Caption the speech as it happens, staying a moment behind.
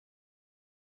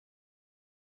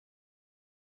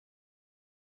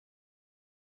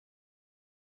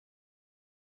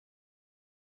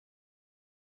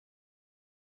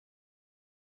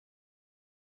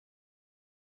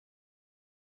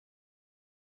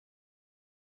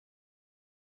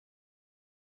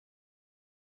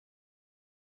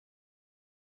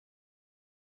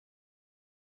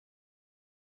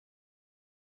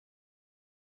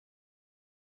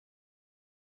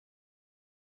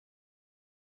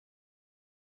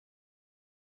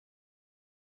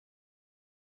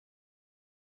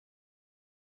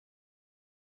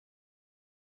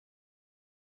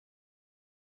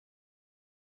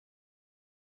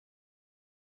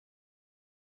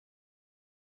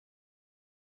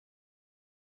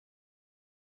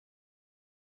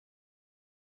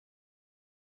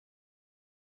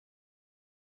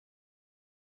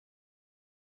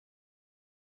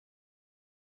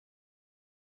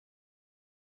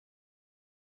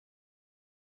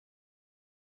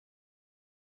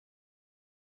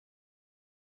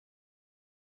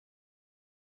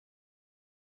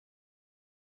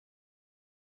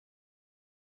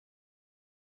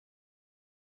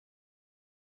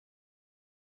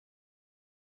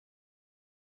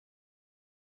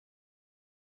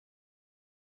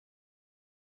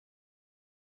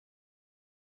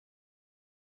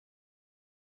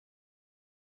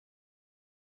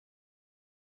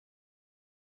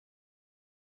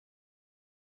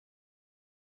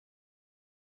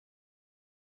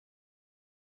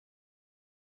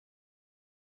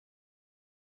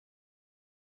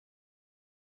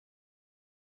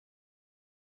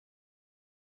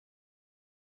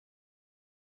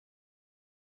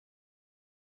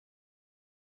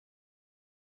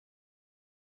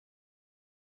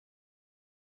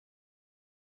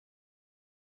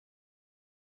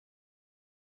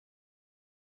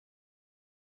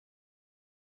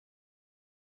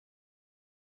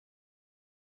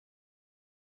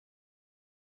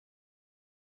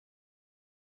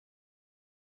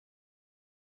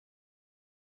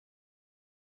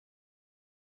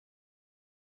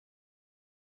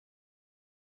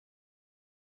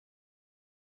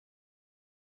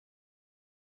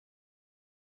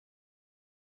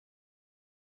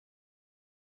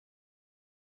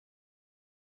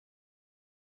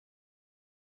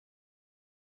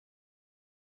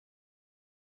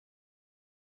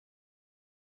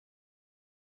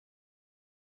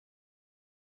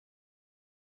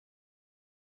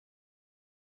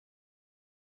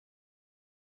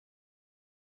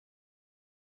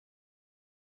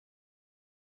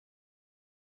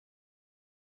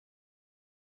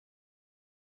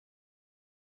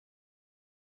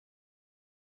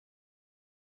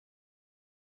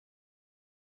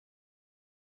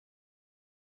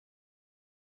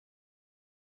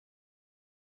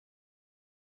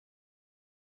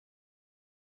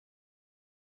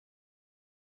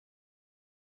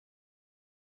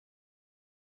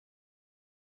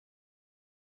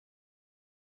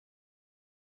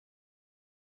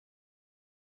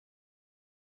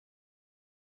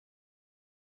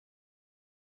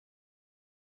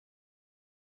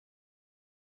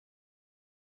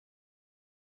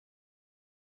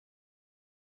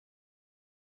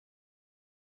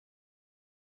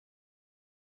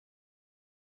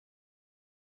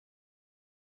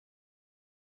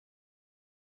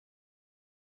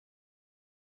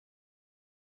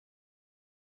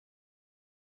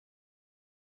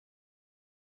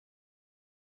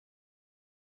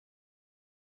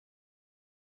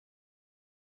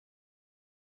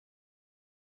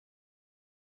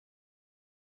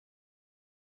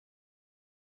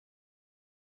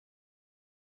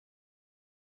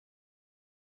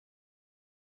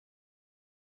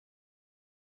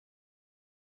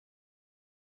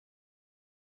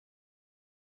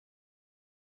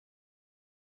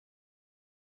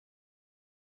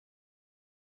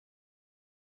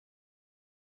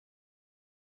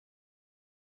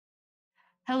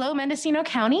Hello, Mendocino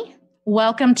County.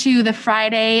 Welcome to the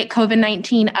Friday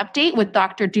COVID-19 update with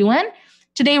Dr. Doohan.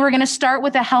 Today, we're going to start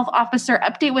with a health officer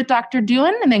update with Dr.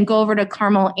 Doohan and then go over to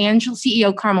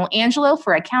CEO Carmel Angelo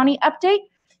for a county update.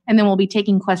 And then we'll be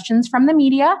taking questions from the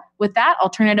media. With that,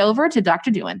 I'll turn it over to Dr.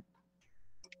 Doohan.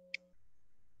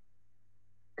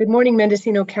 Good morning,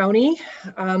 Mendocino County.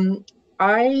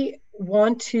 I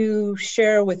want to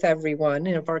share with everyone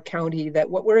of our county that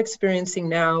what we're experiencing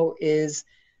now is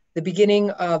the beginning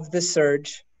of the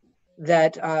surge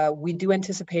that we do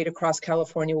anticipate across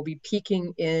California will be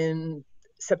peaking in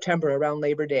September around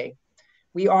Labor Day.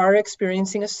 We are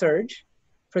experiencing a surge.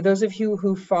 For those of you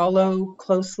who follow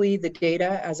closely the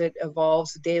data as it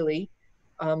evolves daily,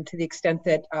 to the extent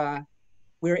that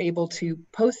we're able to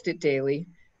post it daily,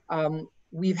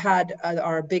 we've had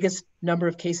our biggest number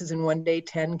of cases in one day,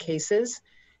 10 cases.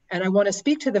 And I want to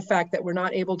speak to the fact that we're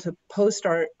not able to post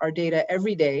our data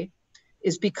every day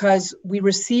is because we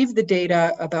receive the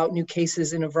data about new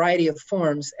cases in a variety of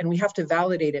forms, and we have to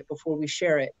validate it before we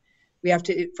share it. We have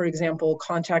to, for example,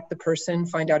 contact the person,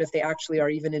 find out if they actually are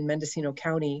even in Mendocino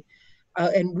County.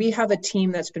 And we have a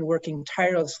team that's been working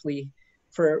tirelessly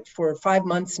for 5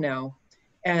 months now.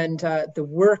 And the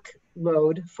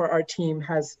workload for our team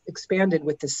has expanded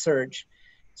with this surge.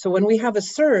 So when we have a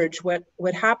surge, what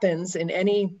happens in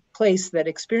any place that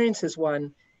experiences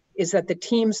one is that the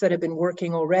teams that have been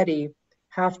working already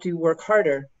have to work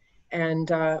harder,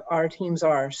 and our teams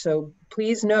are. So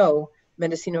please know,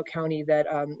 Mendocino County, that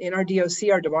in our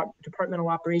DOC, our Departmental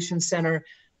Operations Center,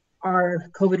 our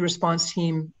COVID response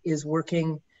team is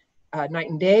working night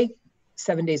and day,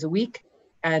 7 days a week,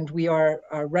 and we are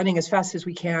running as fast as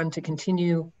we can to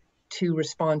continue to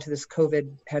respond to this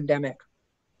COVID pandemic.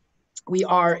 We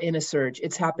are in a surge.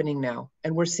 It's happening now,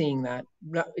 and we're seeing that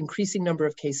increasing number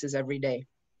of cases every day.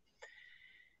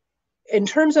 In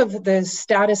terms of the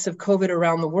status of COVID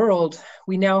around the world,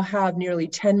 we now have nearly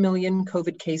 10 million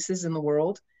COVID cases in the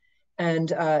world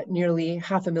and nearly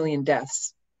 500,000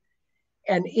 deaths.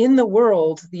 And in the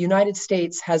world, the United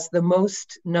States has the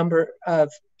most number of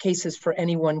cases for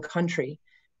any one country.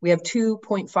 We have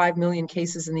 2.5 million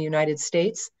cases in the United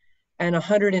States and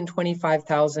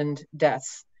 125,000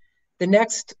 deaths. The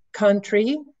next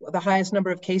country, the highest number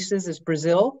of cases, is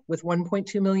Brazil with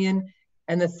 1.2 million.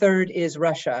 And the third is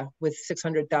Russia with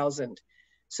 600,000.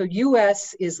 So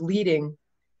US is leading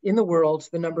in the world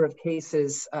the number of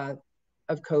cases of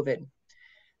COVID.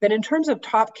 Then in terms of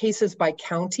top cases by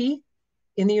county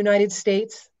in the United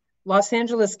States, Los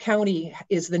Angeles County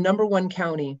is the #1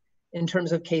 county in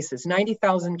terms of cases,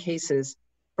 90,000 cases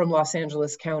from Los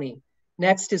Angeles County.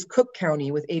 Next is Cook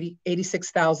County with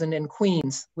 86,000 and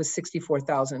Queens with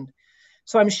 64,000.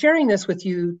 So I'm sharing this with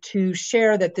you to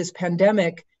share that this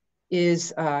pandemic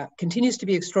continues to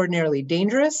be extraordinarily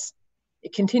dangerous.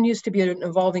 It continues to be an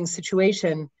evolving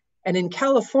situation. And in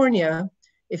California,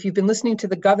 if you've been listening to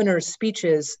the governor's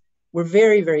speeches, we're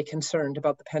very, very concerned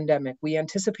about the pandemic. We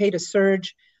anticipate a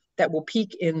surge that will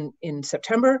peak in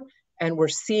September, and we're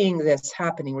seeing this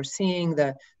happening. We're seeing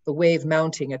the wave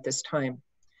mounting at this time.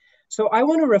 So I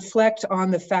want to reflect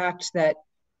on the fact that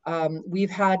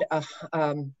we've had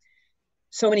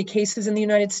so many cases in the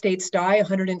United States die,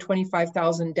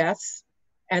 125,000 deaths,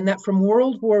 and that from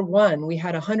World War I, we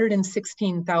had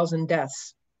 116,000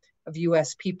 deaths of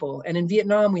US people. And in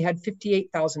Vietnam, we had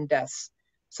 58,000 deaths.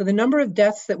 So the number of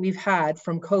deaths that we've had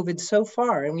from COVID so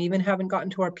far, and we even haven't gotten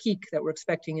to our peak that we're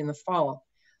expecting in the fall,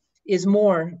 is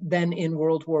more than in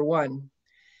World War I.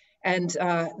 And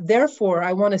therefore,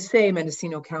 I want to say,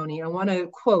 Mendocino County, I want to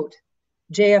quote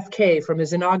JFK from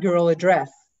his inaugural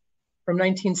address from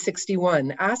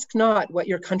 1961, "Ask not what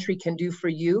your country can do for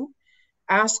you,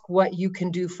 ask what you can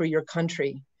do for your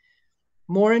country."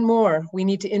 More and more, we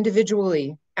need to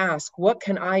individually ask, what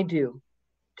can I do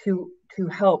to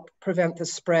help prevent the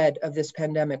spread of this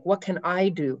pandemic? What can I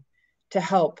do to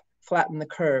help flatten the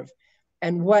curve?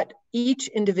 And what each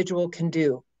individual can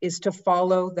do is to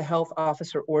follow the health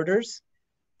officer orders.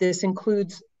 This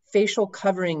includes facial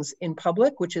coverings in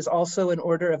public, which is also an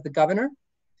order of the governor.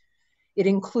 It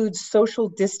includes social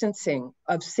distancing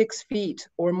of 6 feet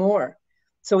or more.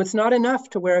 So it's not enough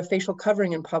to wear a facial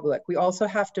covering in public. We also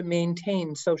have to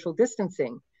maintain social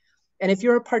distancing. And if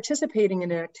you're participating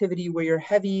in an activity where you're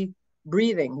heavy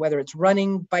breathing, whether it's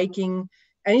running, biking,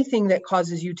 anything that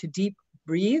causes you to deep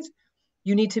breathe,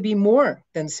 you need to be more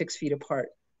than 6 feet apart.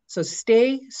 So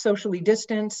stay socially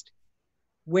distanced,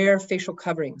 wear facial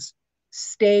coverings,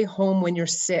 stay home when you're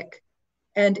sick.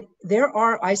 And there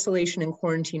are isolation and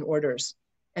quarantine orders.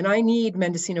 And I need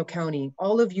Mendocino County,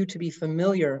 all of you, to be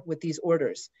familiar with these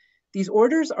orders. These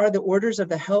orders are the orders of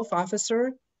the health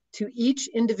officer to each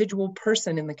individual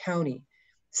person in the county.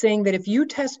 saying that if you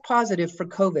test positive for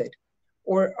COVID,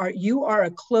 or you are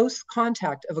a close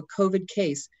contact of a COVID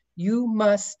case, you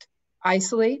must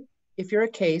isolate if you're a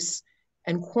case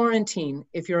and quarantine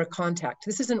if you're a contact.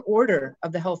 This is an order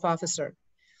of the health officer.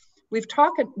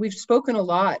 We've spoken a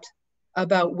lot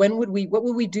about what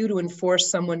would we do to enforce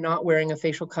someone not wearing a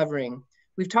facial covering.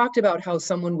 We've talked about how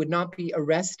someone would not be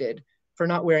arrested for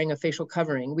not wearing a facial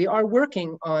covering. We are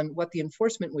working on what the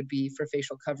enforcement would be for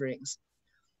facial coverings.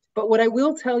 But what I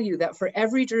will tell you that for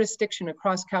every jurisdiction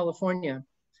across California,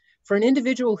 for an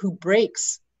individual who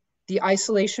breaks the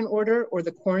isolation order or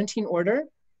the quarantine order,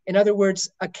 in other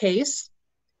words, a case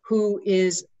who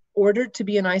is ordered to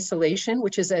be in isolation,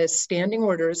 which is a standing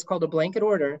order, it's called a blanket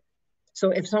order.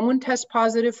 So if someone tests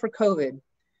positive for COVID,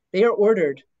 they are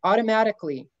ordered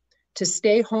automatically to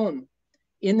stay home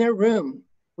in their room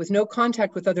with no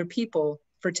contact with other people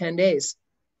for 10 days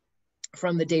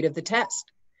from the date of the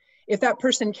test. If that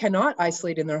person cannot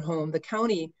isolate in their home, the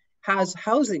county has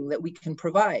housing that we can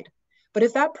provide. But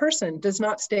if that person does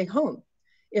not stay home,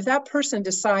 if that person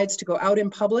decides to go out in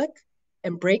public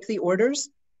and break the orders,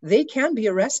 they can be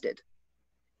arrested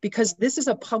because this is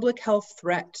a public health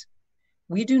threat.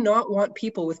 We do not want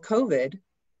people with COVID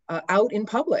out in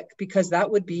public because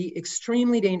that would be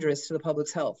extremely dangerous to the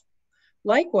public's health.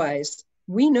 Likewise,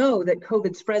 we know that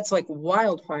COVID spreads like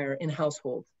wildfire in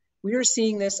households. We are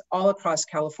seeing this all across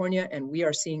California, and we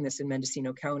are seeing this in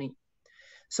Mendocino County.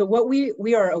 So what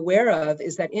we are aware of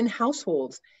is that in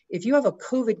households, if you have a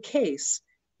COVID case,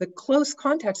 the close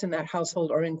contacts in that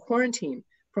household are in quarantine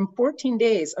from 14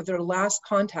 days of their last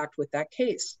contact with that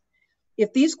case.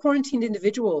 If these quarantined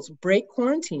individuals break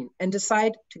quarantine and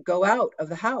decide to go out of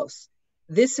the house,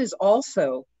 this is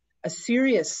also a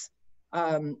serious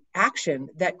action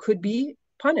that could be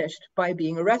punished by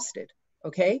being arrested,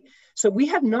 okay? So we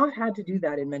have not had to do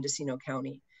that in Mendocino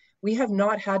County. We have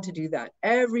not had to do that.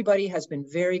 Everybody has been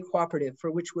very cooperative,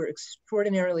 for which we're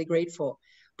extraordinarily grateful.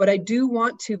 But I do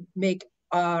want to make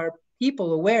our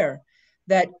people aware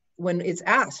that when it's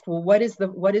asked, well, what is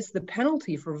the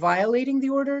penalty for violating the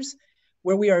orders?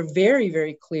 Where we are very,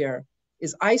 very clear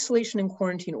is isolation and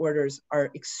quarantine orders are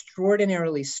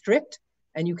extraordinarily strict,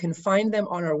 and you can find them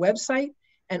on our website.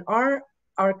 And our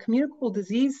communicable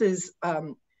diseases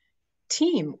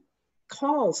team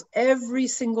calls every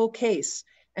single case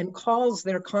and calls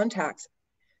their contacts.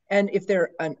 And if they're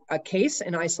a case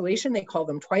in isolation, they call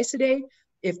them twice a day.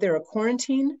 If they're a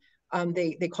quarantine,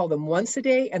 they call them once a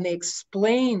day, and they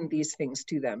explain these things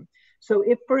to them. So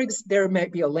if there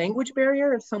might be a language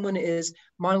barrier, if someone is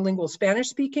monolingual Spanish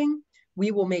speaking, we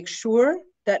will make sure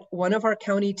that one of our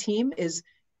county team is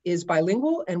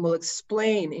bilingual and will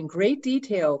explain in great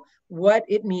detail what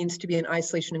it means to be in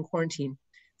isolation and quarantine.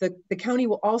 The county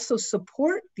will also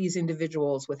support these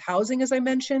individuals with housing, as I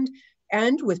mentioned,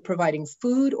 and with providing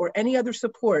food or any other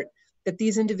support that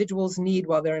these individuals need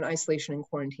while they're in isolation and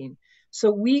quarantine.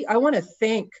 So I want to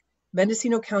thank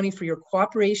Mendocino County for your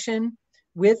cooperation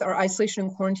with our isolation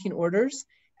and quarantine orders,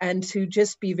 and to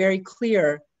just be very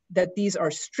clear that these are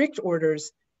strict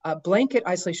orders, blanket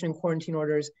isolation and quarantine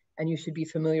orders, and you should be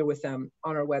familiar with them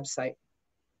on our website.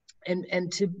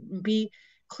 And to be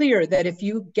clear that if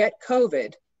you get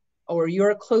COVID or you're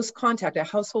a close contact, a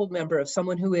household member of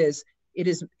someone who is, it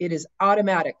is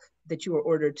automatic that you are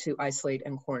ordered to isolate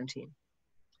and quarantine.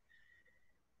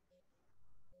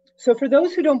 So for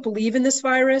those who don't believe in this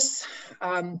virus,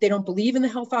 they don't believe in the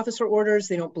health officer orders,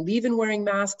 they don't believe in wearing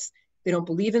masks, they don't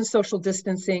believe in social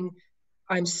distancing,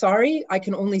 I'm sorry, I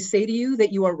can only say to you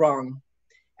that you are wrong.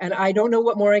 And I don't know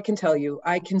what more I can tell you.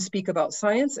 I can speak about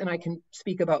science and I can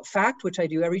speak about fact, which I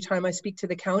do every time I speak to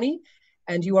the county,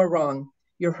 and you are wrong.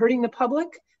 You're hurting the public,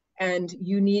 and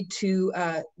you need to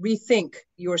rethink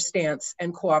your stance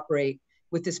and cooperate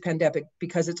with this pandemic,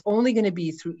 because it's only going to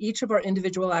be through each of our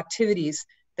individual activities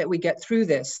that we get through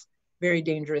this very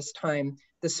dangerous time.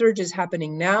 The surge is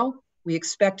happening now. We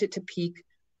expect it to peak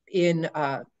in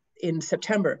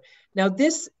September. Now,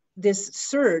 this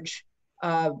surge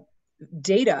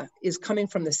data is coming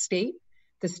from the state.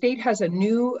 The state has a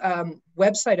new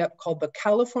website up called the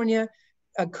California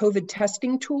COVID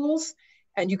testing tools.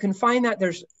 And you can find that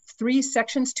there's 3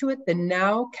 sections to it: the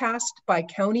nowcast by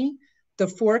county, the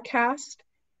forecast,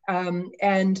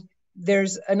 and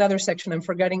there's another section I'm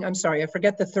forgetting. I'm sorry, I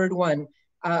forget the third one,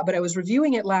 but I was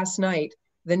reviewing it last night.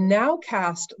 The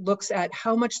nowcast looks at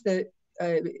how much the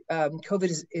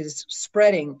COVID is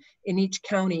spreading in each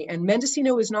county, and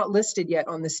Mendocino is not listed yet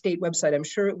on the state website. I'm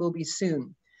sure it will be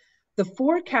soon. The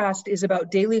forecast is about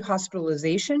daily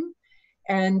hospitalization,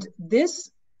 and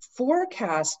this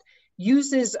forecast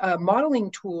uses modeling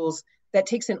tools that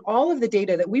takes in all of the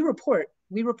data that we report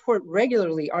we report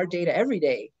regularly our data every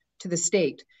day to the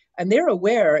state. And they're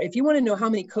aware. If you want to know how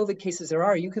many COVID cases there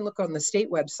are, you can look on the state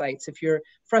websites. If you're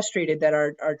frustrated that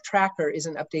our tracker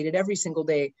isn't updated every single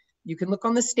day, you can look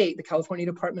on the state, the California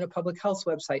Department of Public Health's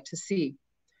website to see.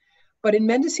 But in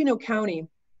Mendocino County,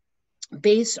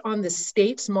 based on the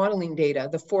state's modeling data,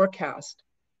 the forecast,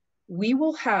 we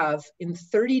will have in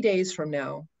 30 days from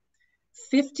now,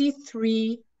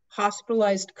 53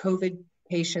 hospitalized COVID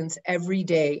patients every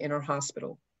day in our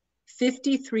hospital.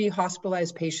 53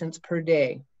 hospitalized patients per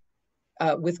day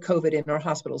with COVID in our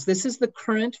hospitals. This is the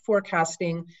current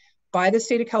forecasting by the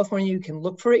state of California. You can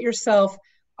look for it yourself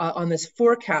on this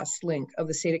forecast link of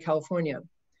the state of California.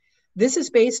 This is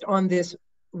based on this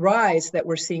rise that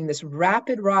we're seeing, this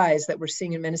rapid rise that we're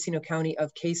seeing in Mendocino County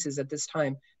of cases at this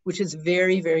time, which is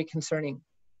very, very concerning.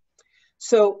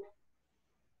 So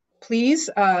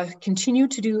please continue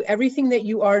to do everything that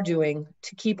you are doing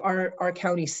to keep our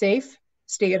county safe,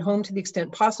 stay at home to the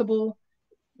extent possible,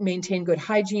 maintain good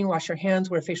hygiene, wash your hands,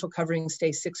 wear facial coverings,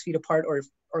 stay 6 feet apart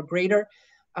or greater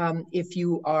if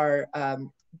you are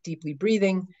deeply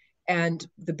breathing. And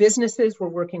the businesses we're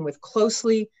working with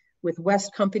closely with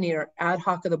West Company or ad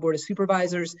hoc of the Board of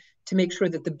Supervisors to make sure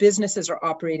that the businesses are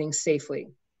operating safely.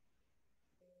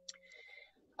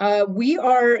 We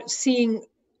are seeing,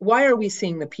 why are we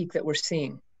seeing the peak that we're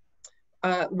seeing?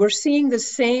 We're seeing the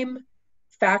same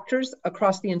factors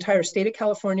across the entire state of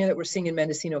California that we're seeing in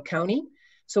Mendocino County.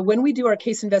 So when we do our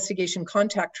case investigation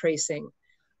contact tracing,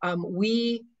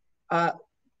 we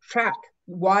track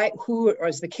who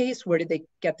is the case, where did they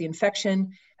get the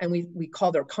infection, and we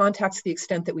call their contacts to the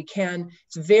extent that we can.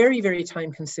 It's very, very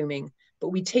time consuming, but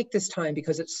we take this time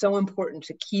because it's so important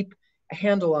to keep a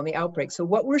handle on the outbreak. So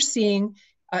what we're seeing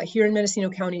here in Mendocino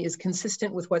County is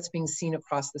consistent with what's being seen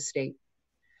across the state.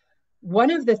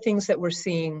 One of the things that we're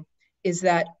seeing is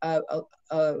that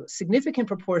a significant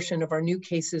proportion of our new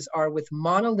cases are with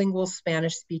monolingual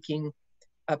Spanish-speaking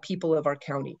people of our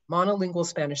county, monolingual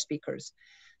Spanish speakers.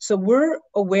 So we're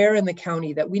aware in the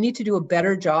county that we need to do a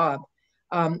better job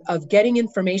of getting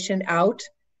information out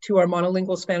to our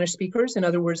monolingual Spanish speakers. In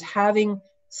other words, having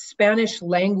Spanish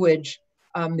language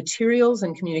materials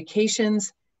and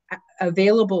communications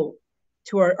available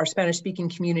to our Spanish-speaking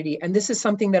community. And this is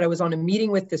something that I was on a meeting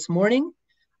with this morning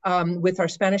with our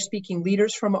Spanish-speaking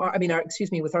leaders from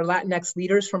with our Latinx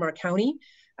leaders from our county.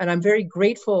 And I'm very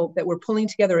grateful that we're pulling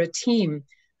together a team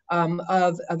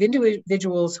of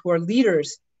individuals who are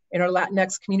leaders in our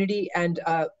Latinx community and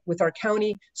with our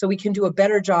county, so we can do a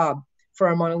better job for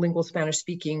our monolingual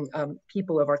Spanish-speaking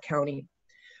people of our county.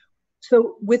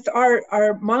 So with our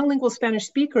monolingual Spanish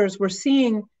speakers, we're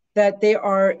seeing that they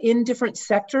are in different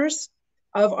sectors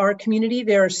of our community.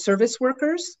 They are service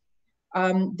workers,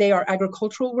 they are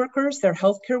agricultural workers, they're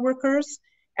healthcare workers,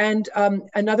 and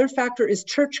another factor is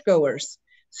churchgoers.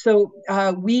 So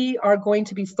we are going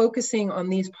to be focusing on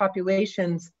these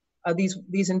populations,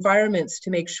 these environments, to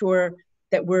make sure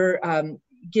that we're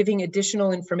giving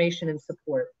additional information and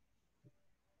support.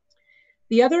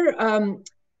 The other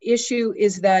issue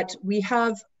is that we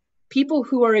have people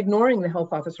who are ignoring the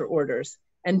health officer orders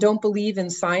and don't believe in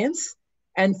science.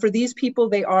 And for these people,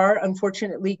 they are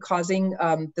unfortunately causing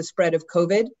the spread of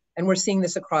COVID, and we're seeing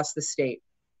this across the state.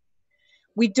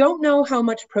 We don't know how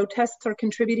much protests are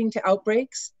contributing to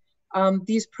outbreaks.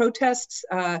 These protests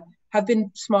have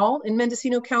been small in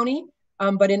Mendocino County,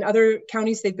 but in other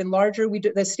counties, they've been larger.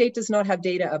 The state does not have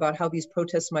data about how these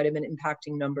protests might have been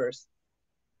impacting numbers.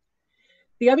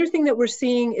 The other thing that we're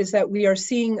seeing is that we are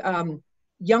seeing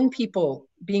young people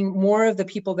being more of the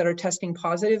people that are testing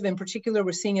positive. In particular,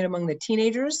 we're seeing it among the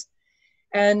teenagers.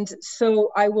 And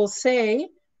so I will say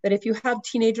that if you have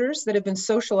teenagers that have been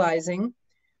socializing,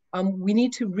 we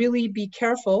need to really be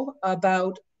careful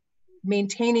about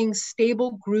maintaining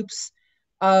stable groups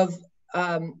of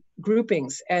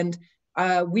groupings. And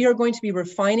we are going to be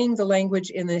refining the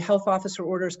language in the health officer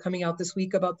orders coming out this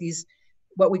week about these,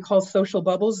 what we call social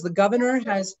bubbles. The governor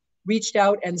has reached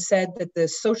out and said that the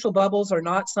social bubbles are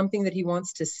not something that he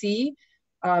wants to see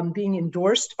being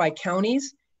endorsed by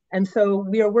counties. And so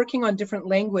we are working on different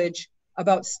language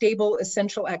about stable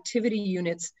essential activity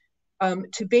units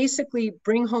to basically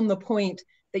bring home the point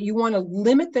that you want to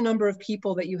limit the number of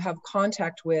people that you have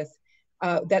contact with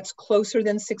that's closer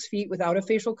than 6 feet without a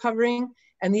facial covering.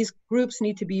 And these groups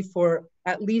need to be for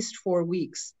at least 4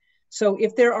 weeks. So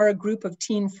if there are a group of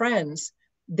teen friends,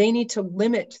 they need to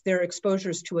limit their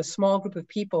exposures to a small group of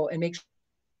people and make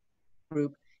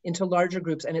group into larger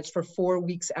groups, and it's for 4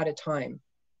 weeks at a time.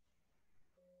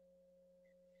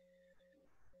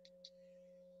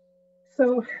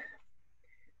 So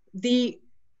the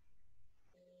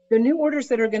The new orders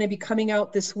that are going to be coming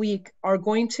out this week are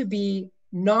going to be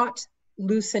not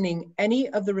loosening any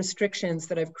of the restrictions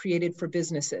that I've created for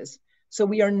businesses. So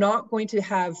we are not going to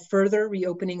have further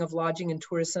reopening of lodging and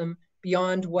tourism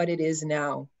beyond what it is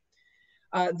now.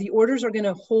 The orders are going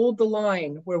to hold the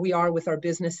line where we are with our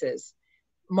businesses.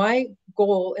 My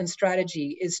goal and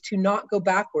strategy is to not go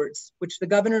backwards, which the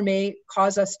governor may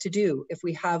cause us to do if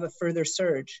we have a further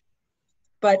surge.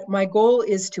 But my goal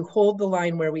is to hold the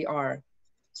line where we are.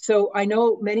 So I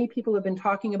know many people have been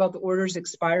talking about the orders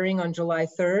expiring on July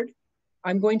 3rd.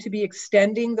 I'm going to be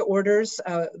extending the orders.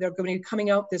 They're going to be coming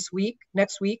out next week,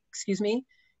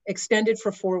 extended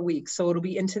for 4 weeks. So it'll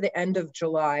be into the end of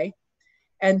July.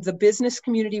 And the business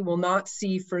community will not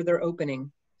see further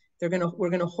opening. We're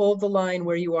gonna hold the line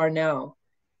where you are now.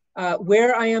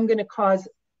 Where I am gonna cause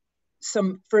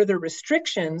some further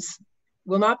restrictions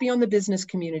will not be on the business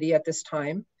community at this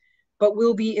time, but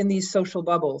will be in these social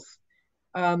bubbles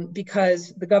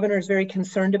because the governor is very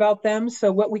concerned about them.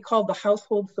 So what we call the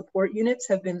household support units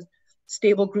have been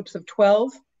stable groups of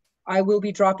 12. I will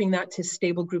be dropping that to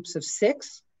stable groups of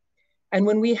 6. And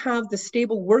when we have the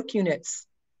stable work units,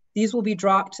 these will be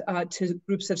dropped to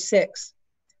groups of 6.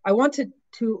 I want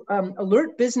to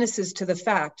alert businesses to the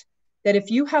fact that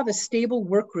if you have a stable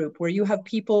work group where you have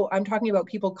people, I'm talking about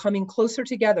people coming closer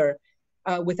together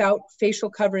without facial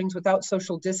coverings, without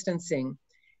social distancing,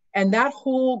 and that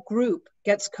whole group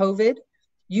gets COVID,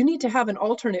 you need to have an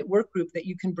alternate work group that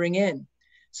you can bring in.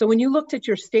 So when you looked at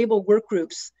your stable work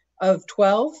groups of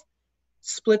 12,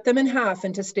 split them in half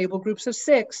into stable groups of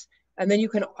 6, and then you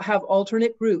can have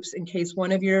alternate groups in case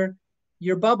one of your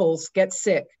bubbles gets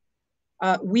sick.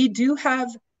 We do have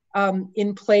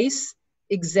in place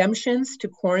exemptions to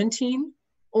quarantine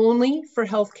only for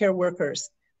healthcare workers.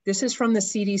 This is from the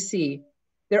CDC.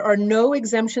 There are no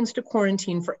exemptions to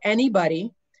quarantine for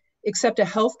anybody except a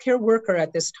healthcare worker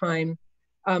at this time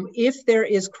if there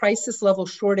is crisis level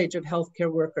shortage of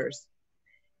healthcare workers.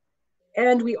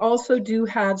 And we also do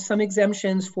have some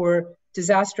exemptions for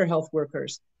disaster health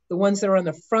workers, the ones that are on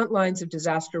the front lines of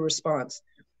disaster response.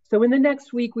 So in the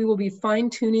next week, we will be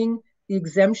fine-tuning the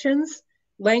exemptions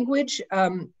language,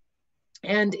 and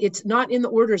it's not in the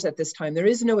orders at this time. There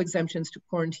is no exemptions to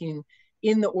quarantine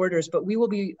in the orders, but we will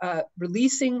be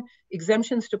releasing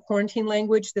exemptions to quarantine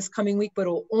language this coming week, but it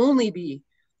will only be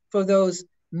for those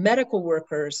medical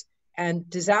workers and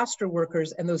disaster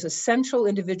workers and those essential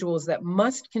individuals that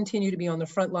must continue to be on the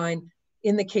front line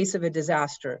in the case of a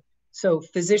disaster. So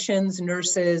physicians,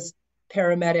 nurses,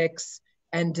 paramedics,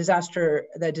 and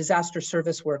the disaster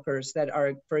service workers that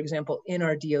are, for example, in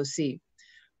our DOC.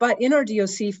 But in our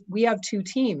DOC, we have 2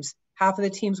 teams. Half of the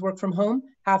teams work from home,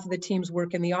 half of the teams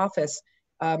work in the office,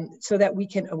 so that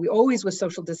we always with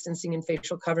social distancing and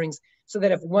facial coverings, so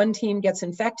that if one team gets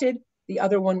infected, the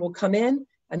other one will come in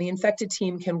and the infected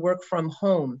team can work from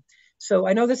home. So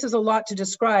I know this is a lot to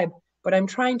describe, but I'm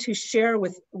trying to share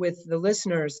with the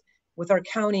listeners, with our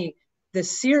county, the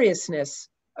seriousness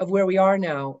of where we are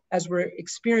now as we're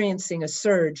experiencing a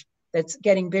surge that's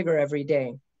getting bigger every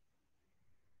day.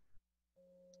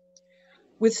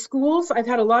 With schools, I've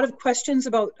had a lot of questions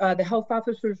about the health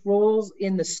officer's roles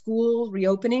in the school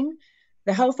reopening.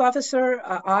 The health officer,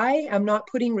 I am not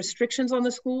putting restrictions on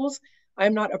the schools.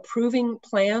 I'm not approving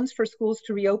plans for schools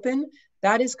to reopen.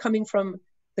 That is coming from,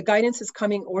 the guidance is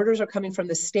coming, orders are coming from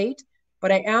the state,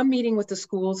 but I am meeting with the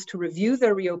schools to review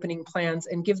their reopening plans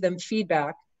and give them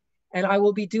feedback. And I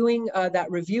will be doing that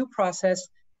review process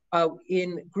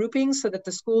in groupings so that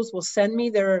the schools will send me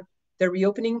their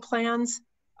reopening plans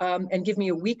and give me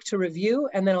a week to review,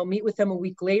 and then I'll meet with them a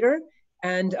week later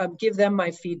and give them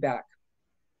my feedback.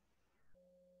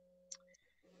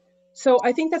 So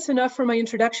I think that's enough for my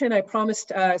introduction. I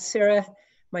promised Sarah,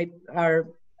 our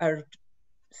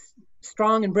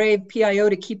strong and brave PIO,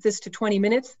 to keep this to 20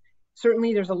 minutes.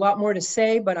 Certainly there's a lot more to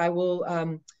say, but I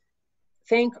will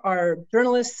thank our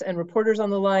journalists and reporters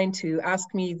on the line to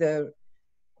ask me the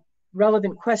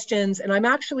relevant questions. And I'm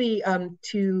actually,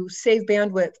 to save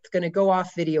bandwidth, going to go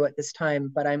off video at this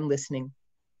time, but I'm listening.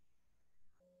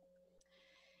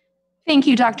 Thank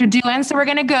you, Dr. Doohan. So we're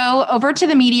going to go over to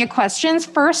the media questions.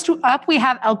 First up, we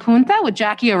have El Punta with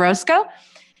Jackie Orozco.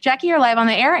 Jackie, you're live on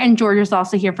the air, and George is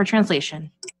also here for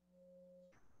translation.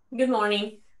 Good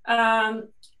morning.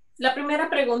 La primera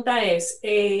pregunta es,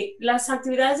 las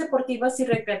actividades deportivas y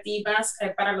recreativas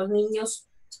para los niños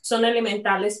son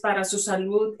elementales para su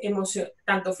salud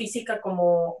tanto física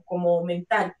como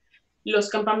mental. Los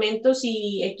campamentos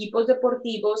y equipos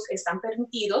deportivos están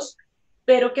permitidos,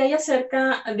 pero ¿qué hay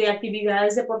acerca de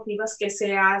actividades deportivas que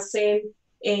se hacen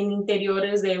en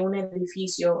interiores de un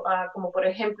edificio, como por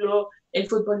ejemplo el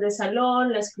fútbol de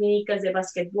salón, las clínicas de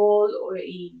básquetbol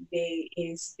y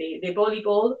de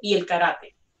voleibol y el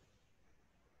karate.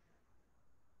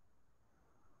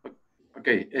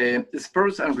 Okay,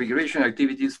 sports and recreation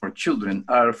activities for children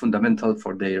are fundamental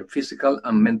for their physical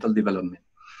and mental development.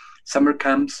 Summer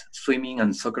camps, swimming,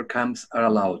 and soccer camps are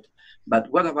allowed. But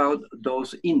what about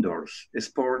those indoors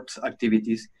sports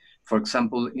activities? For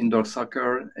example, indoor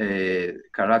soccer,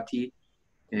 karate,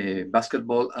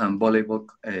 basketball, and volleyball.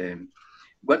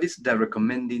 What are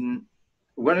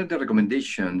the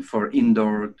recommendations for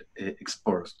indoor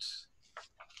sports?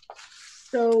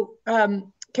 So,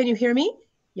 can you hear me?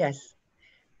 Yes.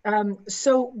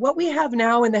 So what we have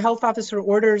now in the health officer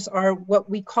orders are what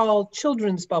we call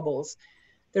children's bubbles.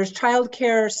 There's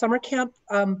childcare summer camp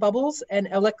bubbles and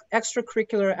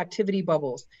extracurricular activity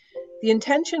bubbles. The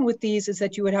intention with these is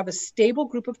that you would have a stable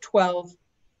group of 12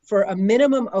 for a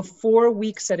minimum of 4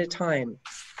 weeks at a time.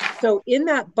 So in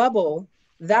that bubble,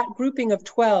 that grouping of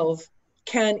 12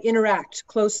 can interact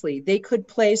closely. They could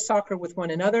play soccer with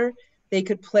one another. They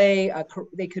could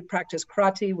practice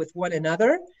karate with one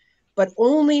another, but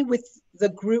only with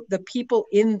the people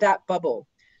in that bubble.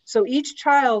 So each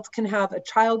child can have a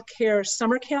child care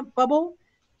summer camp bubble,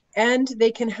 and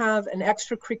they can have an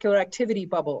extracurricular activity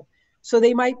bubble. So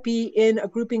they might be in a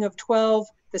grouping of 12,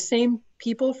 the same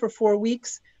people for 4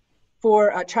 weeks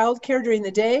for child care during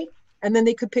the day, and then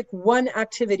they could pick one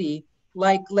activity,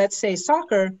 like let's say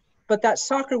soccer, but that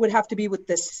soccer would have to be with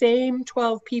the same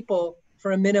 12 people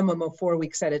for a minimum of 4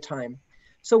 weeks at a time.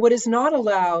 So what is not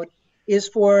allowed is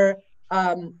for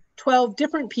 12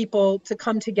 different people to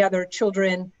come together,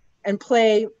 children, and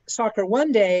play soccer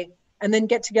one day, and then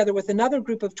get together with another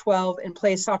group of 12 and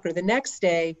play soccer the next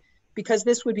day, because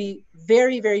this would be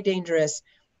very, very dangerous.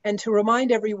 And to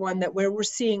remind everyone that where we're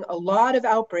seeing a lot of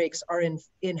outbreaks are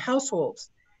in households,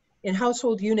 in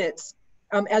household units,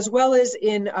 as well as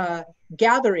in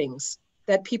gatherings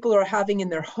that people are having in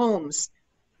their homes,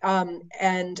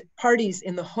 and parties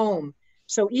in the home.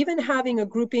 So even having a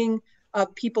grouping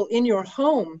of people in your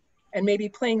home and maybe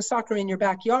playing soccer in your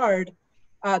backyard,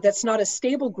 that's not a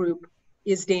stable group,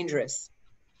 is dangerous.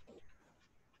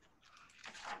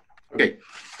 Okay.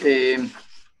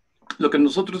 Lo que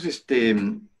nosotros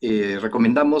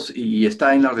recomendamos y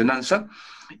está en la ordenanza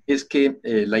es que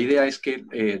la idea es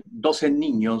que 12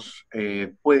 niños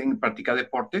pueden practicar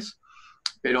deportes,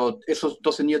 pero esos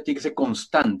 12 niños tienen que ser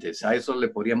constantes. A eso le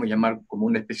podríamos llamar como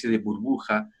una especie de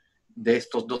burbuja de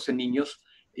estos 12 niños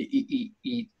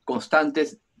y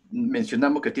constantes.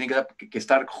 Mencionamos que tienen que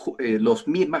estar las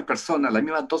mismas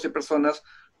 12 personas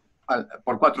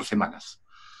por 4 semanas.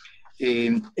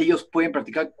 Ellos pueden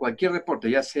practicar cualquier deporte,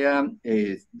 ya sea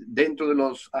dentro de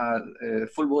los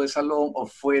fútbol de salón o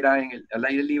fuera al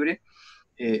aire libre,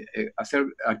 hacer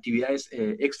actividades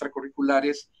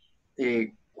extracurriculares,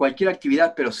 cualquier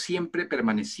actividad, pero siempre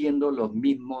permaneciendo los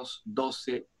mismos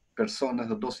 12 personas,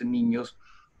 los 12 niños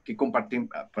que comparten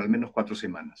por al menos 4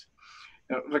 semanas.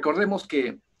 Recordemos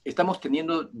que estamos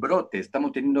teniendo brotes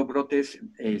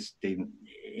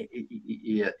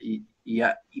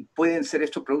y pueden ser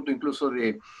estos producto incluso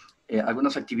de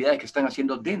algunas actividades que están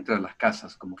haciendo dentro de las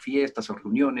casas, como fiestas o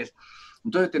reuniones.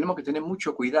 Entonces tenemos que tener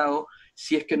mucho cuidado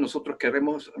si es que nosotros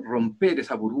queremos romper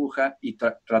esa burbuja y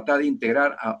tratar de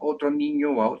integrar a otro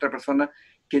niño o a otra persona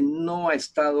que no ha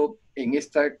estado en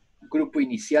este grupo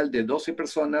inicial de 12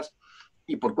 personas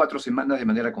y por 4 semanas de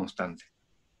manera constante.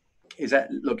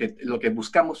 Lo que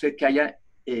buscamos es que haya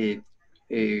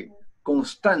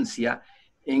constancia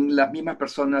en las mismas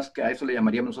personas, que a eso le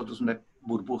llamaríamos nosotros una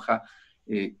burbuja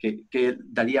que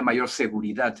daría mayor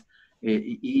seguridad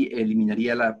y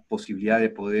eliminaría la posibilidad de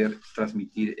poder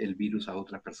transmitir el virus a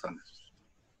otras personas.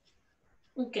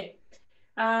 Ok.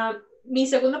 Mi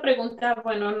segunda pregunta,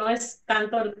 bueno, no es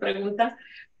tanto la pregunta,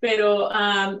 pero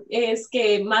es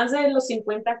que más de los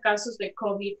 50 casos de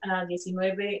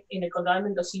COVID-19 en el condado de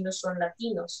Mendocino son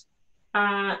latinos.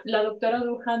 ¿La doctora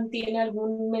Doohan tiene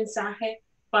algún mensaje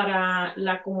para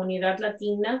la comunidad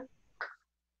latina?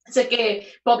 Sé que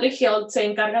Public Health se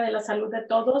encarga de la salud de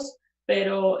todos,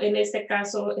 pero en este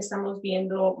caso estamos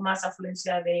viendo más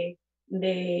afluencia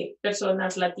de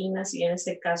personas latinas y en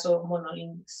este caso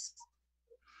monolingües.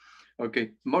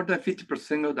 Okay, more than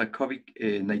 50% of the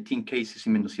COVID-19 cases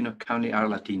in Mendocino County are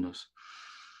Latinos.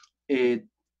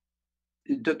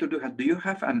 Dr. Doohan, do you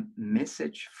have a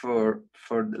message for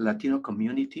the Latino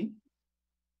community?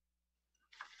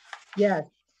 Yes.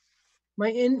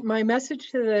 My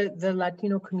message to the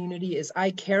Latino community is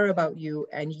I care about you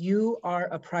and you are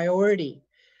a priority.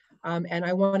 And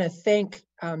I want to thank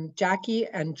Jackie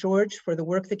and George for the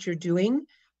work that you're doing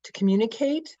to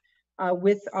communicate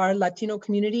with our Latino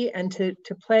community and to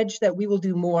pledge that we will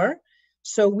do more.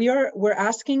 So we're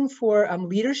asking for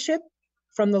leadership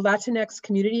from the Latinx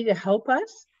community to help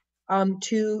us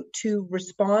to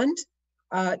respond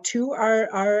to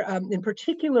our in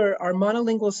particular, our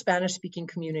monolingual Spanish-speaking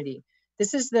community.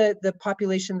 This is the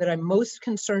population that I'm most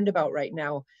concerned about right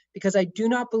now, because I do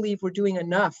not believe we're doing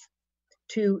enough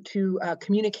to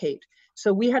communicate.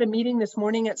 So we had a meeting this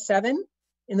morning at 7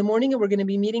 in the morning, and we're going to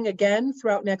be meeting again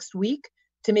throughout next week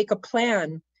to make a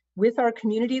plan with our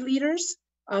community leaders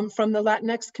from the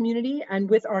Latinx community and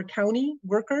with our county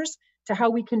workers to how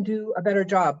we can do a better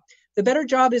job. The better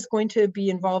job is going to be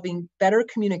involving better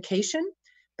communication,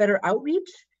 better outreach,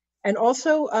 and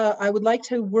also I would like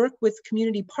to work with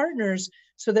community partners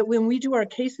so that when we do our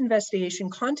case investigation,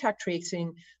 contact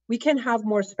tracing, we can have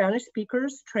more Spanish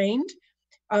speakers trained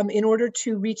in order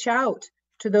to reach out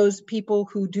to those people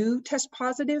who do test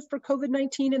positive for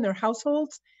COVID-19 in their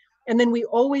households. And then we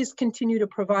always continue to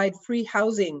provide free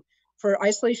housing for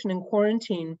isolation and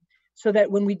quarantine so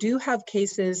that when we do have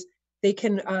cases, they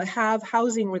can have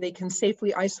housing where they can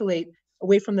safely isolate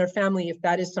away from their family if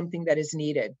that is something that is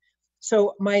needed.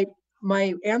 So my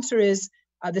answer is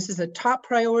this is a top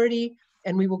priority,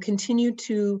 and we will continue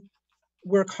to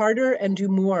work harder and do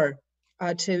more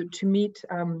to meet,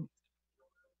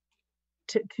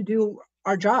 to do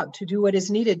our job, to do what is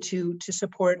needed to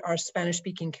support our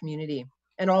Spanish-speaking community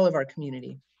and all of our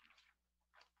community.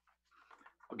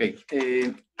 Okay.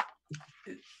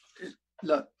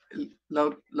 La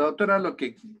doctora, lo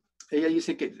que ella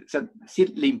dice que, o sea, sí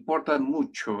le importa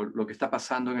mucho lo que está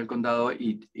pasando en el condado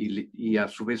y a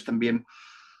su vez también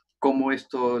cómo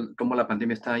la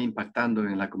pandemia está impactando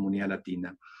en la comunidad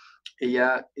latina.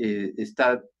 Ella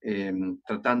está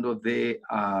tratando de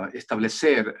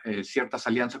establecer ciertas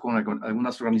alianzas con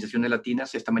algunas organizaciones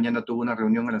latinas. Esta mañana tuvo una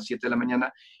reunión a las 7 de la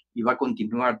mañana y va a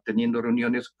continuar teniendo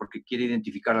reuniones porque quiere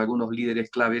identificar a algunos líderes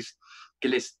claves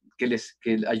que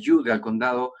ayude al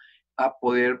condado a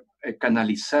poder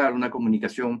canalizar una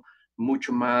comunicación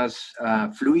mucho más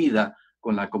fluida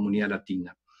con la comunidad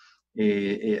latina.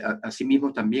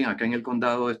 Asimismo, también acá en el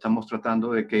condado estamos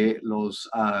tratando de que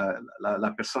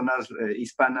las personas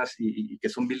hispanas y que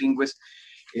son bilingües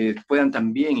puedan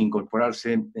también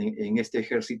incorporarse en este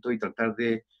ejército y tratar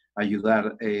de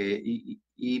ayudar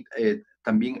y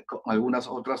también con algunas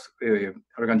otras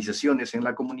organizaciones en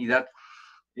la comunidad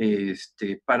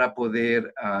para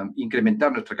poder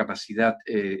incrementar nuestra capacidad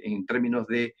en términos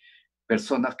de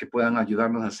personas que puedan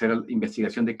ayudarnos a hacer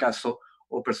investigación de caso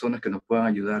o personas que nos puedan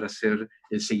ayudar a hacer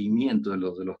el seguimiento de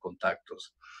los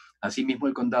contactos. Asimismo,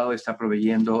 el condado está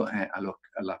proveyendo a los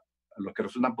que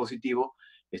resultan positivos,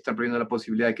 está proveyendo la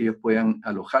posibilidad de que ellos puedan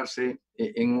alojarse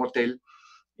en un hotel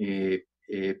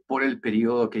por el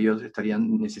periodo que ellos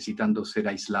estarían necesitando ser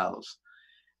aislados.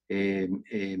 O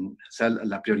sea,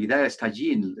 la prioridad está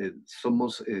allí.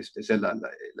 Somos,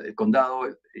 el condado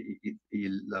y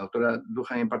la doctora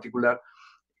Doohan en particular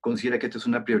considera que esto es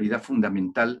una prioridad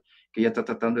fundamental, que ella está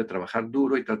tratando de trabajar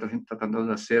duro y tratando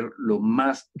de hacer lo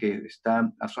más que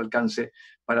está a su alcance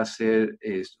para hacer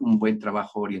un buen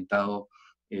trabajo orientado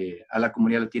a la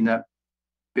comunidad latina,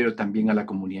 pero también a la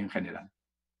comunidad en general.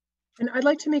 And I'd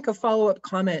like to make a follow-up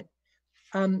comment.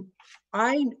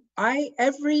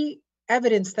 Every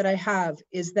evidence that I have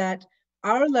is that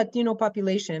our Latino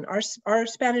population, our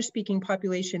Spanish-speaking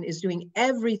population is doing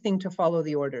everything to follow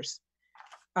the orders.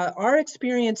 Our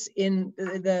experience in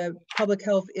the public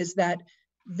health is that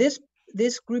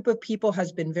this group of people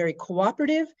has been very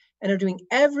cooperative and are doing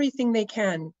everything they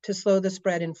can to slow the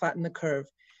spread and flatten the curve.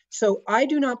 So I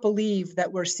do not believe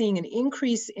that we're seeing an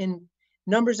increase in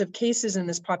numbers of cases in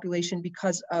this population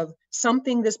because of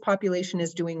something this population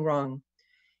is doing wrong.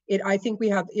 I think we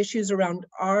have issues around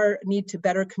our need to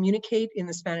better communicate in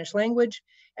the Spanish language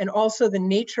and also the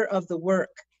nature of the work.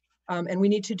 And we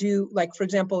need to do, like, for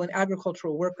example, in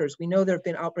agricultural workers, we know there have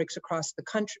been outbreaks across the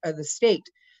country, the state.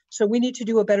 So we need to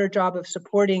do a better job of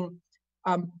supporting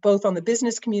both on the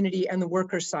business community and the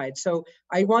worker side. So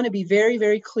I want to be very,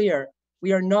 very clear.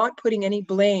 We are not putting any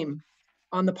blame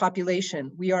on the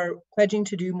population. We are pledging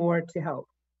to do more to help.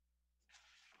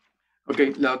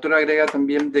 Ok, la doctora agrega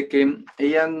también de que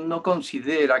ella no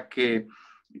considera que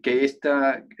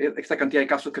esta cantidad de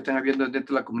casos que están habiendo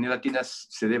dentro de la comunidad latina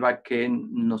se deba a que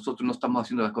nosotros no estamos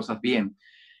haciendo las cosas bien.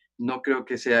 No creo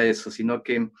que sea eso, sino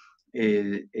que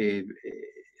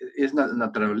es la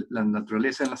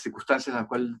naturaleza en las circunstancias en las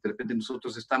cuales de repente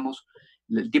nosotros estamos,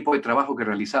 el tipo de trabajo que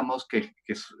realizamos, que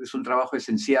es un trabajo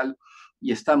esencial,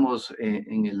 y estamos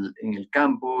en el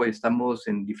campo, estamos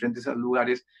en diferentes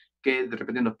lugares que de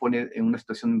repente nos pone en una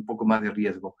situación un poco más de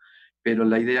riesgo. pero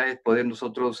la idea es poder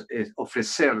nosotros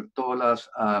ofrecer todas las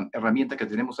herramientas que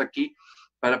tenemos aquí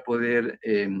para poder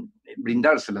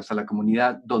brindárselas a la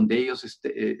comunidad donde ellos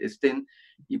estén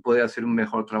y poder hacer un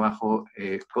mejor trabajo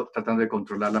tratando de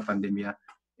controlar la pandemia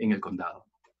en el condado.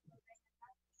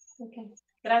 Okay.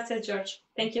 Gracias, George.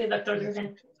 Thank you, Dr.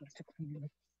 Doohan.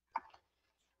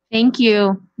 Thank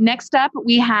you. Next up,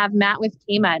 we have Matt with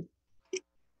KMED.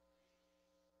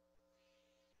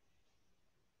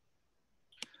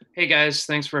 Hey guys,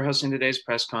 thanks for hosting today's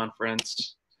press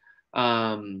conference.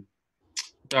 Dr.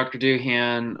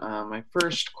 Doohan, my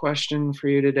first question for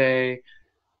you today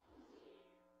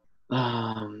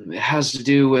it has to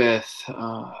do with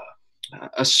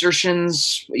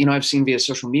assertions, I've seen via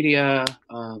social media,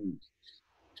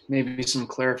 maybe some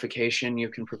clarification you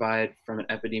can provide from an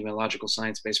epidemiological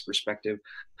science-based perspective.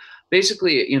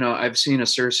 Basically, I've seen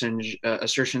assertions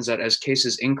that as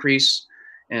cases increase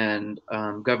and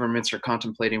governments are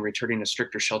contemplating returning to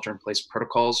stricter shelter-in-place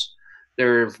protocols,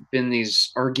 there have been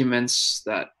these arguments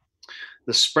that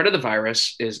the spread of the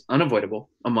virus is unavoidable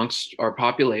amongst our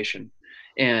population.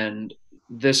 And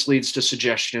this leads to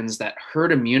suggestions that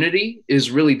herd immunity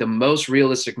is really the most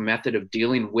realistic method of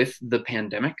dealing with the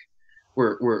pandemic.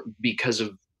 We're because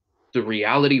of the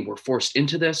reality, we're forced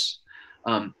into this.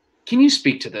 Can you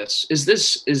speak to this? Is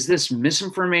this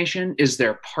misinformation? Is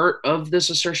there part of this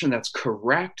assertion that's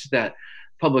correct that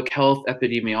public health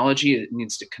epidemiology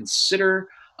needs to consider?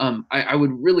 I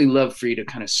would really love for you to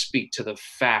kind of speak to the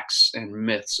facts and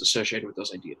myths associated with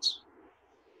those ideas.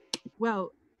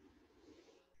 Well,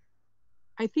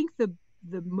 I think the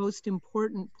most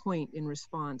important point in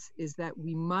response is that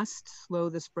we must slow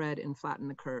the spread and flatten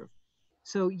the curve.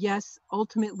 So yes,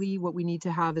 ultimately what we need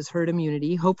to have is herd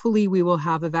immunity. Hopefully we will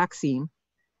have a vaccine,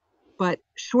 but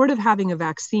short of having a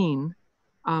vaccine,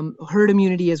 herd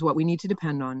immunity is what we need to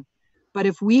depend on. But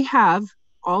if we have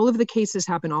all of the cases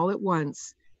happen all at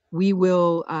once, we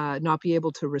will not be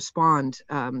able to respond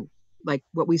like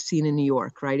what we've seen in New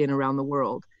York, right, and around the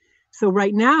world. So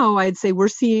right now, I'd say we're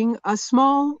seeing a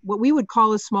small, what we would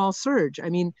call a small surge. I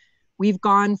mean, we've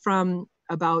gone from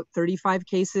about 35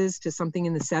 cases to something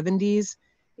in the 70s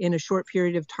in a short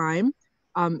period of time.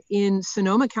 In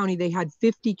Sonoma County, they had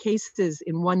 50 cases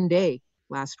in one day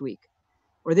last week,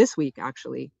 or this week,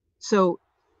 actually. So,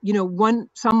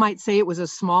 some might say it was a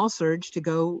small surge to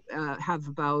go have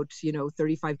about,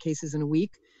 35 cases in a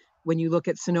week when you look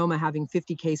at Sonoma having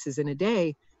 50 cases in a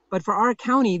day. But for our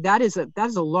county, that is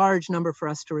a large number for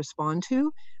us to respond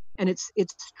to. And it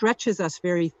stretches us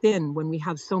very thin when we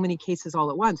have so many cases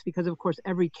all at once, because of course,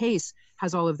 every case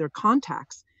has all of their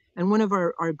contacts. And one of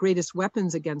our greatest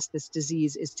weapons against this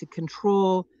disease is to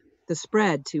control the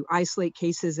spread, to isolate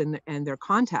cases and their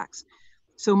contacts.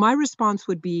 So my response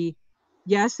would be,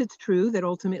 yes, it's true that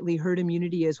ultimately herd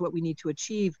immunity is what we need to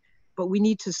achieve, but we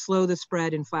need to slow the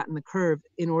spread and flatten the curve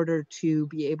in order to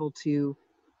be able to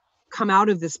come out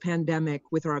of this pandemic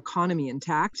with our economy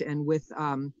intact and with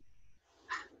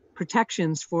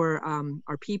protections for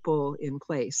our people in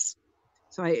place.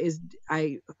 So is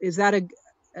that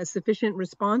a sufficient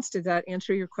response? Did that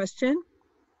answer your question?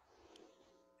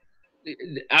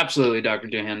 Absolutely, Dr.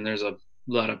 Doohan. There's a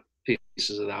lot of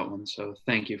pieces of that one, so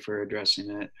thank you for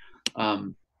addressing it.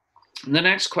 The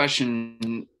next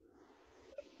question,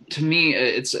 to me,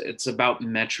 it's about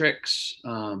metrics.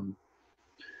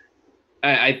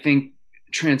 I think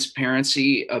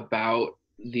transparency about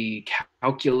the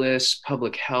calculus,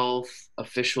 public health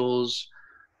officials,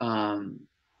 and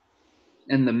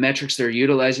the metrics they're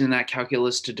utilizing in that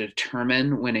calculus to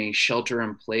determine when a shelter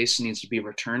in place needs to be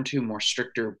returned to, more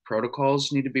stricter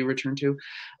protocols need to be returned to.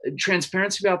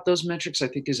 Transparency about those metrics, I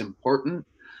think, is important.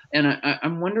 And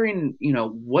I'm wondering,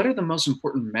 what are the most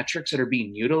important metrics that are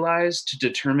being utilized to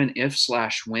determine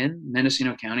if/when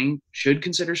Mendocino County should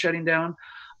consider shutting down?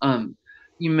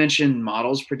 You mentioned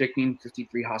models predicting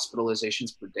 53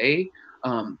 hospitalizations per day.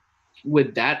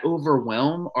 Would that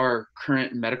overwhelm our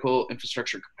current medical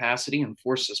infrastructure capacity and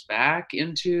force us back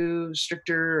into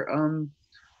stricter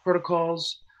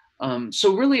protocols?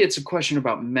 So really, it's a question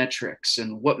about metrics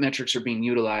and what metrics are being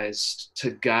utilized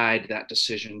to guide that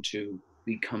decision to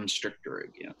become stricter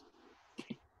again.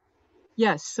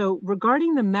 Yes, so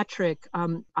regarding the metric,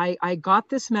 I got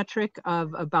this metric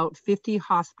of about 50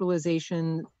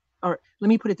 hospitalization, or let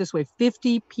me put it this way,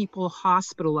 50 people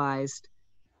hospitalized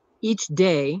each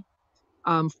day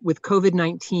with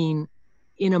COVID-19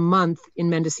 in a month in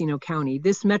Mendocino County.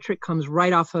 This metric comes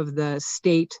right off of the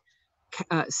state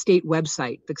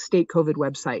website, the state COVID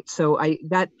website. So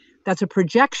that's a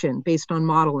projection based on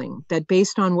modeling, that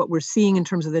based on what we're seeing in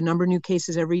terms of the number of new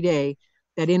cases every day,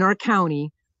 that in our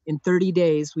county, in 30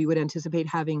 days, we would anticipate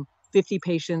having 50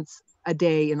 patients a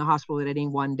day in the hospital at any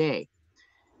one day.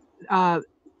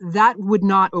 That would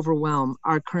not overwhelm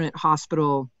our current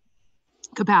hospital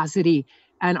capacity.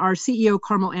 And our CEO,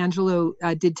 Carmel Angelo,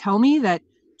 did tell me that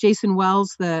Jason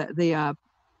Wells, the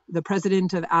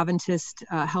president of Adventist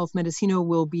Health Mendocino,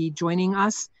 will be joining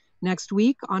us next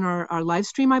week on our live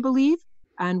stream, I believe.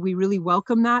 And we really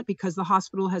welcome that because the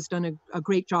hospital has done a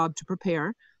great job to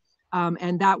prepare.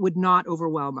 And that would not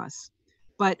overwhelm us,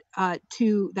 but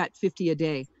to that 50 a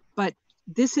day. But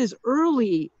this is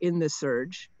early in the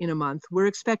surge in a month. We're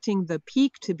expecting the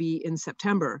peak to be in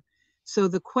September. So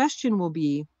the question will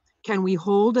be, can we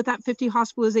hold at that 50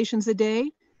 hospitalizations a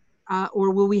day,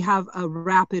 or will we have a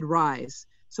rapid rise?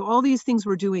 So all these things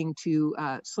we're doing to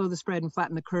slow the spread and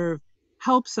flatten the curve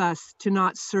helps us to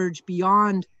not surge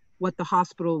beyond what the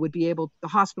hospitals would be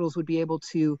able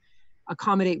to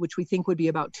accommodate, which we think would be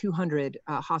about 200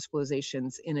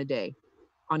 hospitalizations in a day,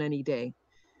 on any day.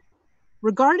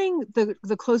 Regarding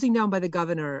the closing down by the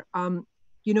governor,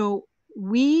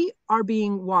 we are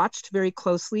being watched very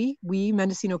closely. We,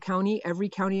 Mendocino County, every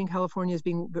county in California is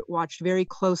being watched very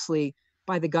closely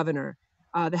by the governor.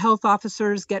 The health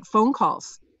officers get phone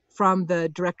calls from the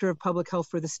director of public health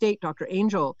for the state, Dr.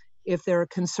 Angel, if there are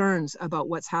concerns about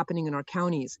what's happening in our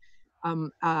counties.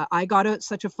 I got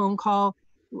such a phone call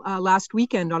last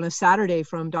weekend on a Saturday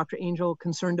from Dr. Angel,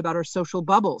 concerned about our social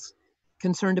bubbles,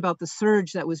 concerned about the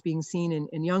surge that was being seen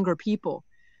in younger people.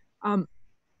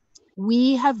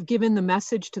 We have given the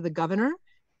message to the governor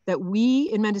that we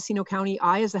in Mendocino County,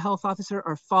 I as a health officer,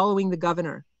 are following the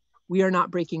governor. We are not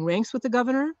breaking ranks with the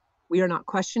governor. We are not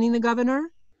questioning the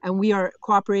governor. And we are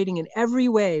cooperating in every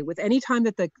way. With any time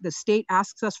that the state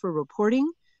asks us for reporting,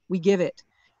 we give it.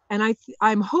 And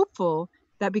I'm hopeful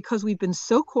that because we've been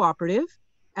so cooperative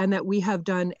and that we have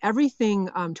done everything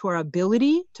to our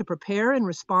ability to prepare and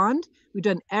respond, we've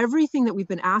done everything that we've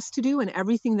been asked to do and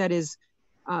everything that is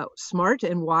smart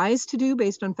and wise to do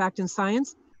based on fact and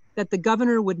science, that the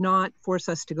governor would not force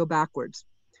us to go backwards.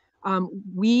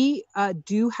 We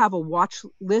do have a watch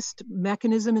list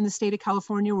mechanism in the state of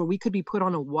California where we could be put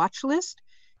on a watch list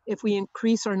if we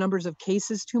increase our numbers of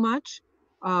cases too much,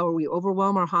 or we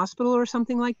overwhelm our hospital or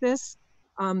something like this.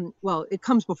 Well, it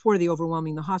comes before the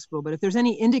overwhelming the hospital, but if there's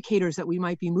any indicators that we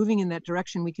might be moving in that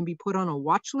direction, we can be put on a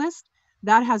watch list.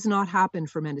 That has not happened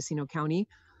for Mendocino County,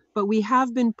 but we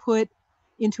have been put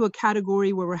into a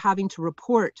category where we're having to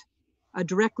report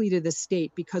directly to the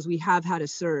state because we have had a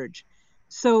surge.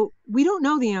 So we don't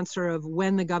know the answer of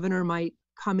when the governor might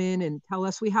come in and tell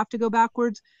us we have to go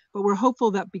backwards, but we're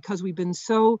hopeful that because we've been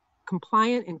so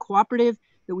compliant and cooperative,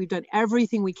 that we've done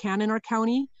everything we can in our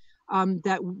county,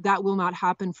 that will not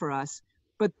happen for us.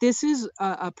 But this is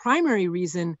a primary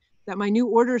reason that my new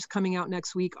orders coming out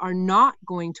next week are not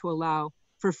going to allow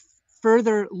for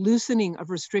further loosening of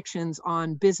restrictions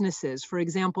on businesses. For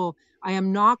example, I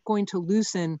am not going to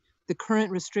loosen the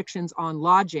current restrictions on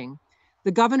lodging.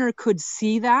 The governor could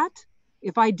see that.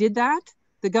 If I did that,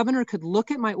 the governor could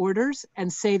look at my orders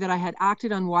and say that I had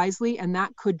acted unwisely, and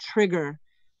that could trigger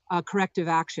corrective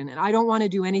action. And I don't want to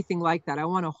do anything like that. I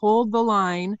want to hold the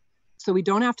line so we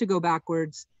don't have to go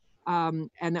backwards, and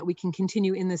that we can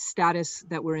continue in the status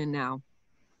that we're in now.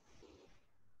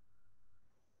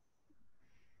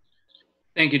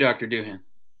 Thank you, Dr. Doohan.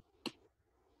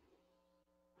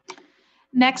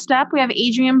 Next up, we have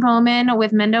Adrian Bowman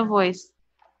with Mendo Voice.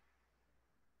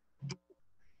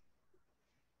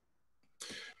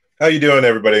 How you doing,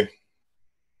 everybody?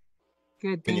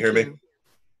 Good. Can you hear me?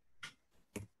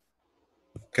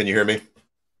 Can you hear me?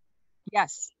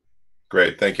 Yes.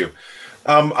 Great, thank you.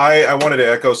 I wanted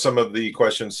to echo some of the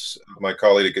questions of my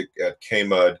colleague at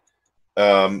KMUD.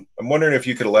 I'm wondering if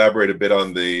you could elaborate a bit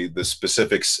on the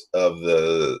specifics of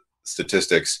the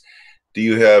statistics. Do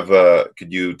you have,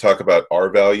 could you talk about R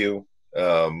value,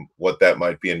 what that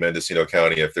might be in Mendocino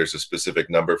County, if there's a specific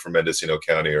number for Mendocino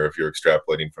County, or if you're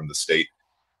extrapolating from the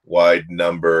state-wide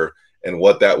number, and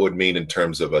what that would mean in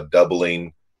terms of a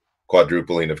doubling,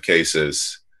 quadrupling of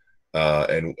cases,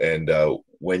 and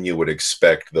when you would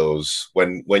expect those,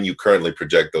 when you currently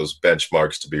project those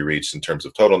benchmarks to be reached in terms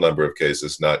of total number of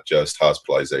cases, not just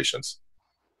hospitalizations.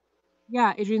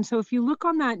 Yeah, Adrian, so if you look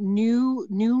on that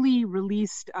newly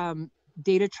released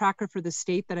data tracker for the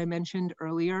state that I mentioned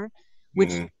earlier,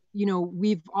 which, you know,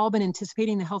 we've all been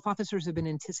anticipating, the health officers have been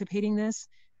anticipating this.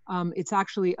 It's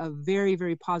actually a very,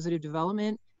 very positive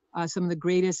development. Some of the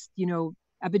greatest, you know,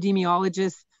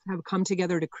 epidemiologists have come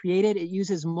together to create it. It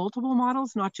uses multiple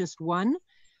models, not just one.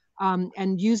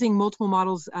 And using multiple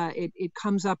models, it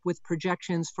comes up with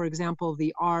projections, for example,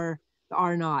 the R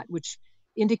naught, which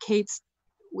indicates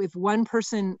with one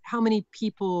person, how many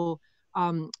people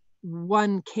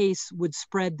one case would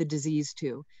spread the disease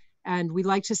to. And we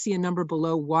like to see a number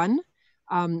below 1.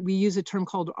 We use a term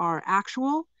called R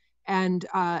actual, and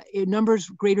numbers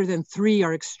greater than 3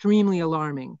 are extremely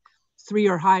alarming, 3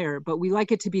 or higher, but we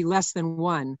like it to be less than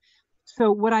 1.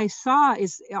 So what I saw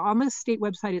is on the state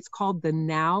website, it's called the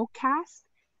Nowcast,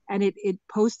 and it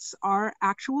posts our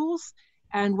actuals.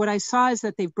 And what I saw is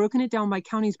that they've broken it down by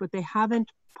counties, but they haven't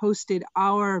posted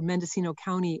our Mendocino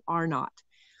County R naught.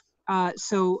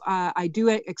 So I do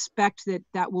expect that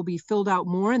that will be filled out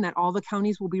more and that all the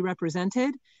counties will be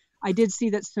represented. I did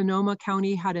see that Sonoma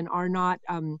County had an R naught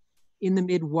in the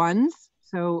mid 1s,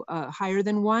 so higher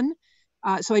than 1.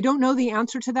 So I don't know the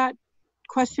answer to that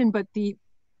question, but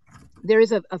there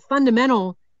is a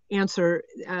fundamental answer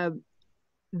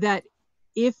that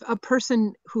if a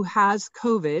person who has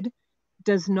COVID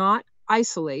does not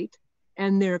isolate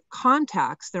and their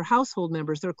contacts, their household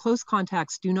members, their close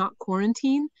contacts do not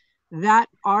quarantine, that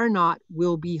R naught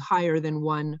will be higher than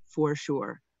 1 for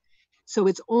sure. So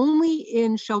it's only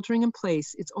in sheltering in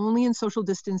place, it's only in social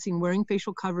distancing, wearing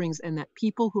facial coverings, and that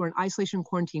people who are in isolation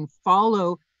quarantine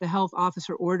follow the health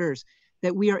officer orders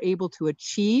that we are able to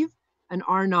achieve an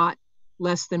R naught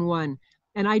less than 1.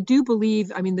 And I do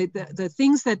believe, I mean, the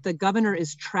things that the governor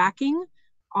is tracking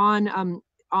on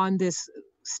this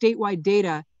statewide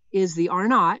data is the R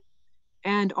naught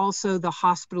and also the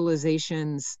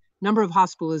hospitalizations, number of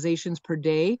hospitalizations per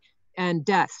day and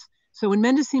deaths. So in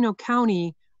Mendocino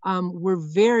County, we're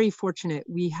very fortunate.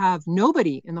 We have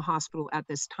nobody in the hospital at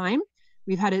this time.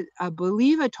 We've had, I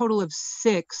believe, a total of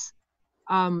 6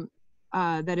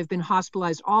 that have been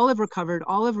hospitalized. All have recovered,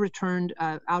 all have returned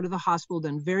out of the hospital,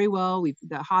 done very well.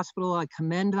 I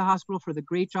commend the hospital for the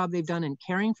great job they've done in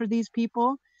caring for these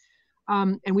people.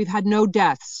 And we've had no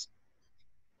deaths.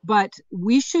 But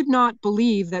we should not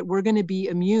believe that we're going to be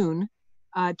immune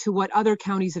to what other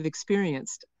counties have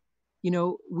experienced. You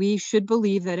know, we should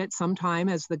believe that at some time,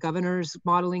 as the governor's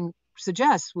modeling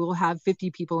suggests, we'll have 50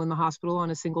 people in the hospital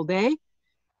on a single day,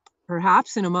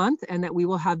 perhaps in a month, and that we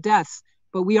will have deaths.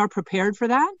 But we are prepared for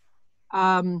that.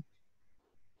 And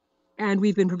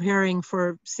we've been preparing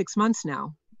for 6 months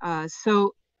now.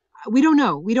 So we don't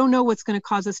know. We don't know what's going to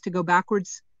cause us to go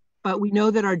backwards, but we know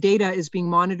that our data is being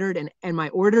monitored and my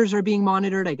orders are being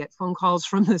monitored. I get phone calls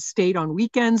from the state on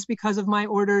weekends because of my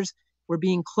orders. We're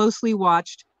being closely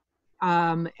watched.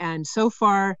 And so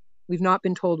far, we've not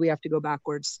been told we have to go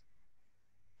backwards.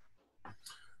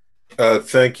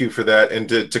 Thank you for that. And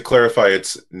to clarify,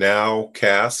 it's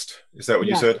Nowcast. Is that what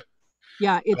you said?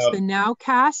 Yeah, it's the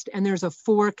Nowcast, and there's a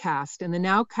forecast. And the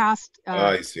Nowcast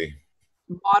I see.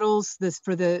 Models this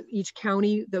for each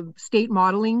county. The state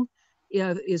modeling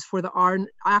is for the R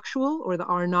actual or the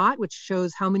R naught, which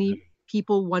shows how many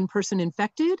people one person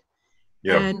infected.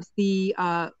 Yeah. And the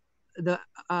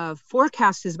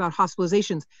forecast is about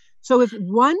hospitalizations. So if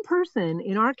one person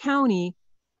in our county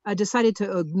decided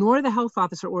to ignore the health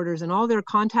officer orders and all their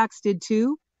contacts did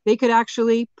too, they could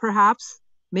actually perhaps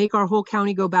make our whole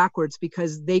county go backwards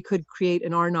because they could create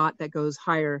an R naught that goes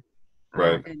higher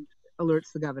and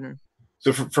alerts the governor.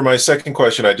 So for my second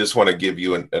question, I just want to give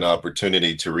you an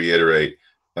opportunity to reiterate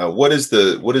what is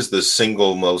the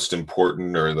single most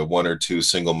important, or the 1 or 2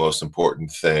 single most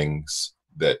important things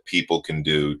that people can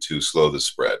do to slow the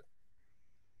spread?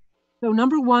 So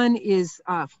number 1 is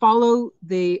follow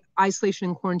the isolation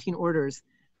and quarantine orders.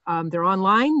 They're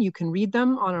online. You can read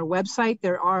them on our website.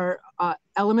 There are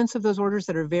elements of those orders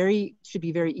that should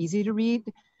be very easy to read,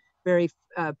 very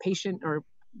patient or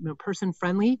person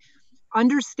friendly.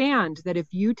 Understand that if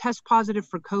you test positive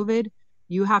for COVID,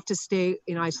 you have to stay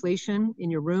in isolation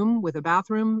in your room with a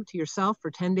bathroom to yourself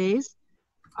for 10 days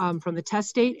from the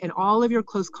test date, and all of your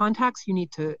close contacts, you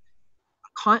need to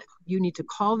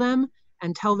call them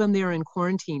and tell them they're in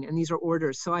quarantine, and these are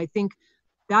orders. So I think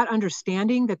that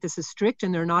understanding that this is strict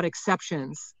and there are not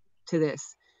exceptions to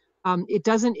this. It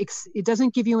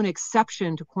doesn't give you an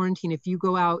exception to quarantine if you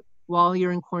go out while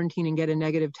you're in quarantine and get a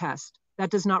negative test. That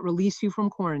does not release you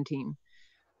from quarantine.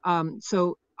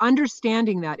 So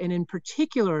understanding that, and in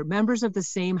particular, members of the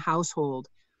same household,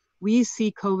 we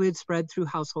see COVID spread through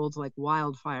households like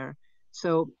wildfire.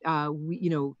 So,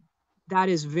 that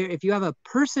is if you have a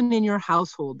person in your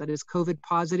household that is COVID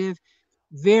positive,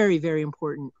 very, very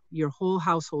important. Your whole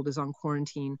household is on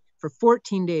quarantine for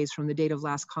 14 days from the date of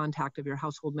last contact of your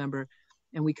household member,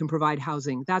 and we can provide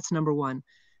housing. That's number 1.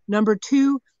 Number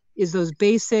 2 is those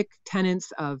basic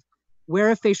tenets of wear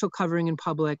a facial covering in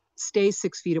public, stay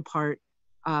 6 feet apart,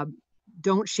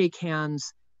 don't shake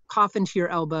hands, cough into your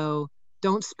elbow,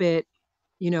 don't spit,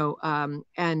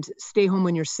 and stay home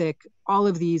when you're sick. All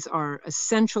of these are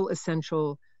essential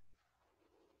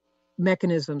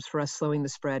mechanisms for us slowing the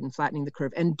spread and flattening the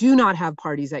curve. And do not have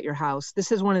parties at your house.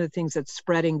 This is one of the things that's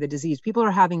spreading the disease. People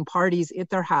are having parties at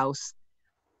their house,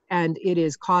 and it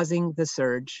is causing the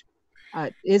surge.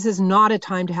 This is not a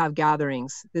time to have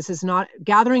gatherings. This is not,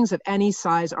 gatherings of any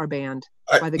size are banned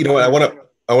by the government.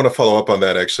 I want to follow up on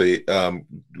that, actually. Do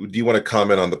you want to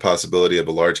comment on the possibility of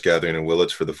a large gathering in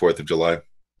Willits for the 4th of July?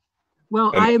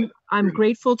 Well, I'm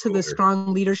grateful to the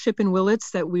strong leadership in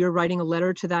Willits that we are writing a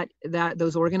letter to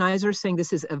those organizers saying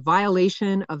this is a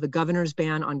violation of the governor's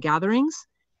ban on gatherings.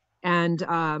 And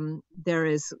there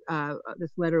is,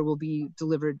 this letter will be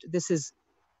delivered. This is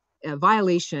a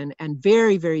violation and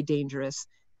very, very dangerous.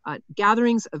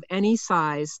 Gatherings of any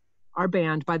size are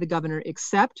banned by the governor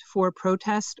except for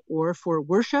protest or for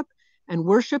worship. And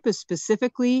worship is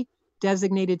specifically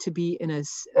designated to be in a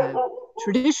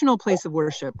traditional place of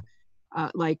worship,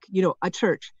 like, you know, a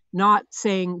church, not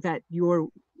saying that your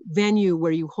venue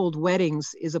where you hold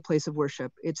weddings is a place of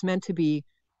worship. It's meant to be,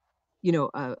 you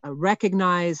know, a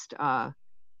recognized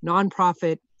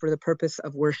nonprofit for the purpose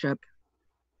of worship,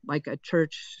 like a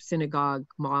church, synagogue,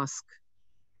 mosque.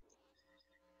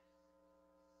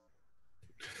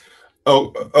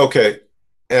 Oh, okay.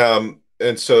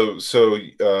 And so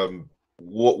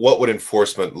what would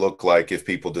enforcement look like if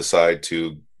people decide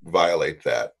to violate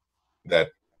that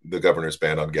the governor's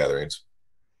ban on gatherings?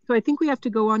 So I think we have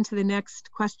to go on to the next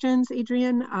questions,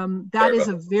 Adrian. That is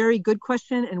a very good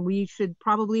question, and we should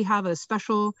probably have a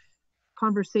special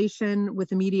conversation with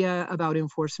the media about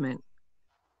enforcement.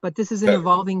 But this is an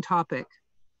evolving topic.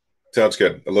 Sounds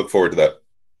good. I look forward to that.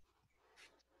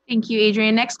 Thank you,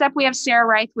 Adrian. Next up, we have Sarah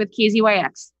Reith with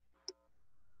KZYX.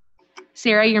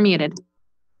 Sarah, you're muted.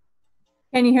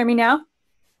 Can you hear me now?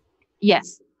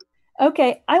 Yes.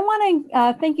 Okay, I want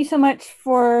to thank you so much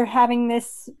for having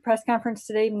this press conference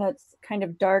today, even though it's kind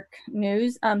of dark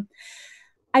news.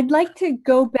 I'd like to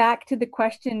go back to the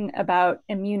question about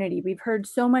immunity. We've heard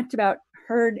so much about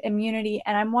herd immunity,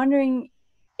 and I'm wondering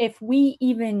if we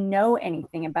even know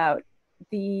anything about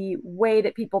the way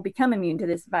that people become immune to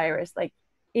this virus. Like,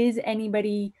 is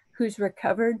anybody who's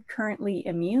recovered currently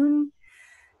immune?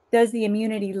 Does the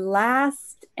immunity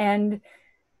last? And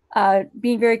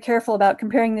being very careful about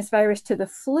comparing this virus to the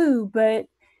flu, but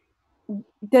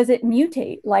does it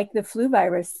mutate like the flu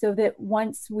virus so that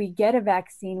once we get a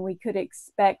vaccine, we could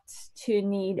expect to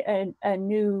need a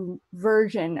new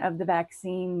version of the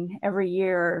vaccine every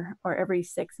year or every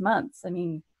 6 months? I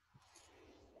mean,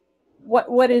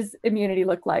 what does immunity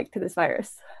look like to this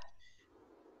virus?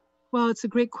 Well, it's a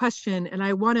great question. And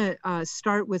I want to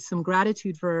start with some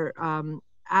gratitude for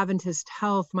Adventist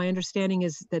Health. My understanding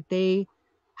is that they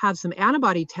have some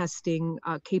antibody testing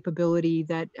capability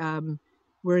that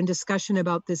we're in discussion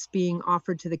about this being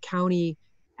offered to the county.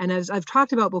 And as I've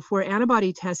talked about before,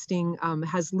 antibody testing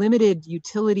has limited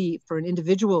utility for an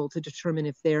individual to determine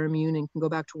if they're immune and can go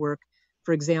back to work,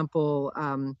 for example,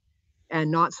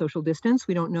 and not social distance.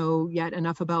 We don't know yet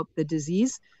enough about the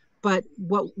disease. But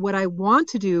what I want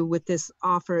to do with this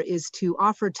offer is to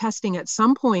offer testing at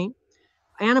some point,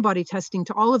 antibody testing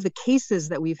to all of the cases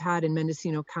that we've had in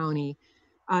Mendocino County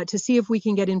to see if we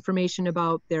can get information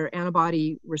about their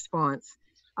antibody response.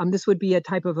 This would be a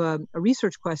type of a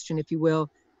research question, if you will.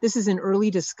 This is in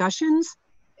early discussions,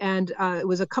 and it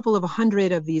was a couple of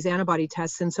 100 of these antibody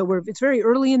tests. And so it's very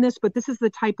early in this, but this is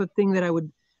the type of thing that I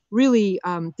would really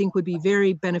think would be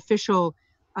very beneficial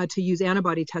to use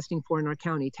antibody testing for in our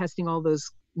county, testing all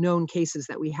those known cases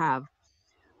that we have.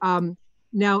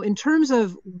 Now, in terms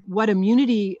of what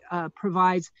immunity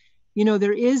provides, you know,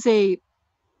 there is a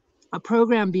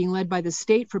program being led by the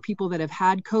state for people that have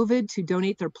had COVID to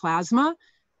donate their plasma,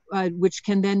 which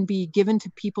can then be given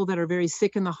to people that are very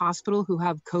sick in the hospital who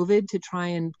have COVID to try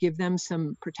and give them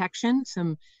some protection,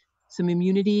 some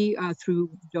immunity through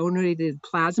donated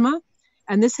plasma.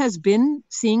 And this has been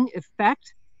seeing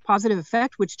positive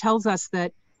effect, which tells us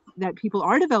that people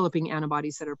are developing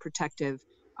antibodies that are protective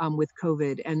with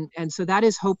COVID. And so that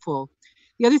is hopeful.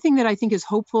 The other thing that I think is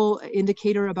hopeful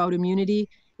indicator about immunity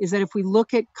is that if we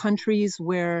look at countries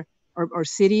where, or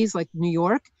cities like New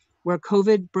York, where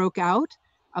COVID broke out,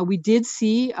 we did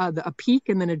see a peak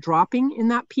and then a dropping in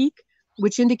that peak,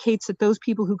 which indicates that those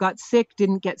people who got sick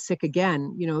didn't get sick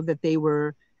again, you know, that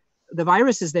the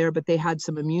virus is there, but they had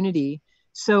some immunity.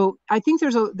 So I think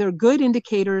there are good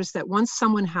indicators that once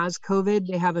someone has COVID,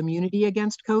 they have immunity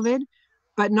against COVID,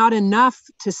 but not enough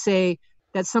to say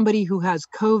that somebody who has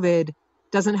COVID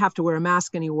doesn't have to wear a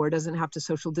mask anymore, doesn't have to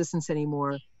social distance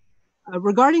anymore.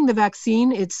 Regarding the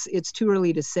vaccine, it's too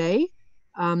early to say.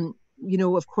 You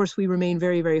know, of course, we remain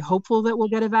very, very hopeful that we'll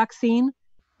get a vaccine.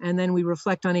 And then we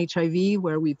reflect on HIV,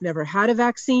 where we've never had a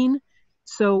vaccine.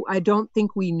 So I don't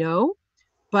think we know.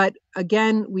 But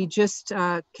again, we just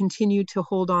continue to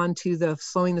hold on to the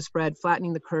slowing the spread,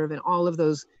 flattening the curve, and all of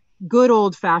those good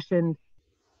old-fashioned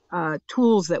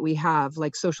tools that we have,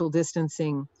 like social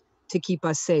distancing, to keep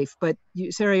us safe. But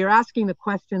Sarah, you're asking the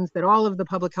questions that all of the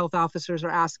public health officers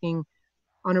are asking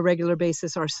on a regular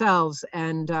basis ourselves.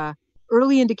 And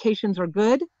early indications are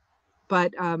good,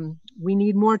 but we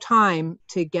need more time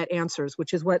to get answers,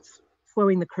 which is what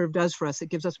slowing the curve does for us. It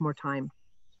gives us more time.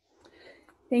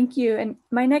 Thank you. And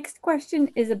my next question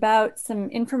is about some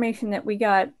information that we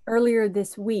got earlier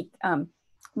this week.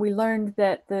 We learned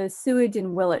that the sewage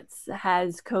in Willits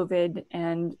has COVID,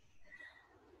 and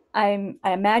I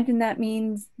imagine that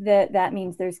means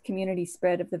there's community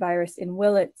spread of the virus in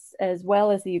Willits as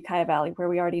well as the Ukiah Valley, where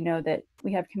we already know that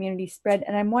we have community spread.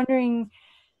 And I'm wondering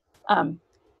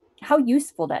how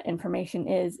useful that information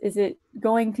is. Is it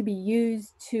going to be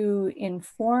used to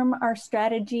inform our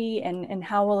strategy, and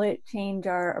how will it change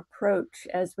our approach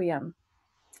as we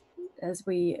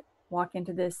walk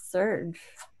into this surge?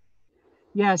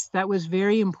 Yes, that was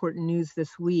very important news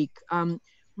this week.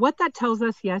 What that tells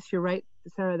us, yes, you're right,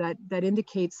 Sarah, that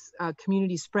indicates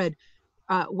community spread.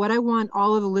 What I want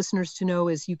all of the listeners to know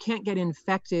is you can't get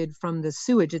infected from the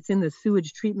sewage. It's in the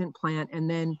sewage treatment plant, and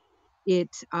then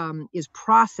it is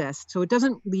processed, so it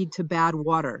doesn't lead to bad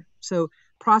water. So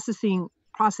processing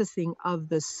of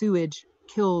the sewage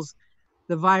kills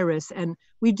the virus. And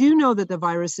we do know that the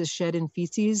virus is shed in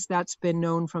feces. That's been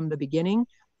known from the beginning.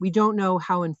 We don't know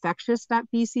how infectious that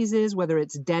feces is, whether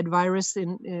it's dead virus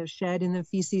shed in the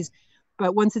feces.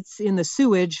 But once it's in the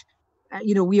sewage,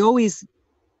 we always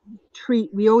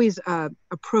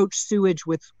approach sewage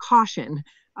with caution.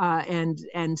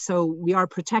 And so we are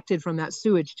protected from that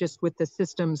sewage just with the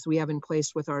systems we have in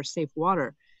place with our safe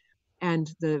water.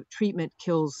 And the treatment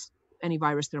kills any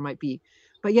virus there might be.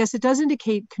 But yes, it does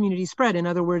indicate community spread. In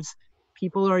other words,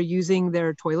 people are using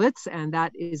their toilets, and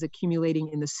that is accumulating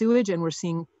in the sewage, and we're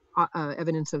seeing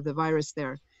evidence of the virus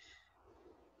there.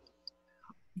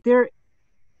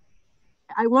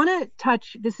 I want to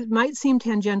touch, might seem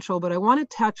tangential, but I want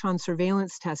to touch on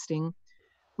surveillance testing.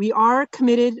 We are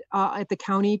committed at the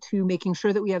county to making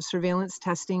sure that we have surveillance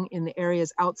testing in the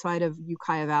areas outside of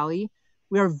Ukiah Valley.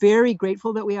 We are very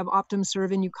grateful that we have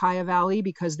OptumServe in Ukiah Valley,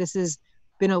 because this has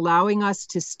been allowing us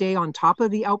to stay on top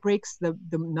of the outbreaks, the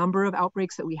number of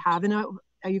outbreaks that we have in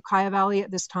Ukiah Valley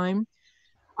at this time.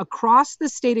 Across the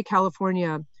state of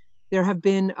California, there have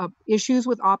been issues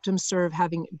with OptumServe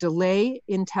having delay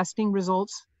in testing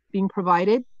results being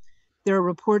provided. There are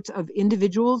reports of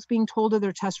individuals being told of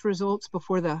their test results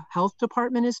before the health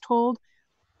department is told.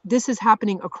 This is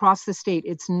happening across the state.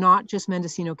 It's not just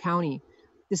Mendocino County.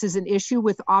 This is an issue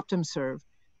with OptumServe.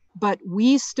 But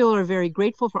we still are very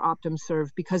grateful for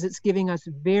OptumServe because it's giving us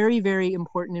very, very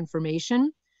important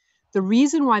information. The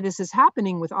reason why this is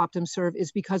happening with OptumServe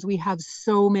is because we have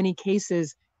so many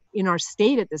cases in our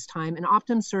state at this time, and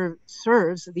OptumServe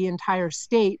serves the entire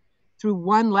state through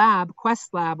one lab,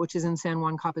 Quest Lab, which is in San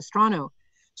Juan Capistrano.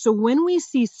 So when we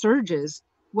see surges,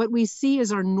 what we see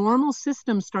is our normal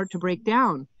systems start to break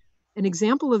down. An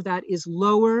example of that is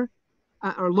longer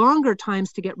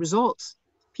times to get results.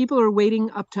 People are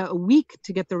waiting up to a week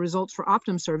to get the results for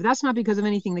OptumServe. That's not because of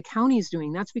anything the county is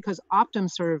doing. That's because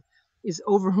OptumServe is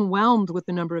overwhelmed with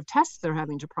the number of tests they're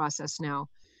having to process now.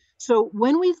 So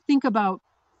when we think about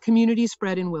community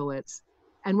spread in Willits,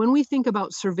 and when we think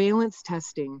about surveillance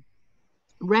testing,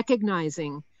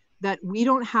 recognizing that we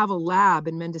don't have a lab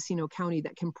in Mendocino County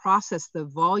that can process the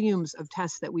volumes of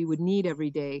tests that we would need every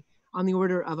day, on the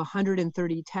order of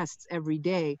 130 tests every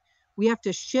day, we have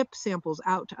to ship samples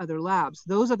out to other labs.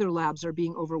 Those other labs are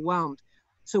being overwhelmed.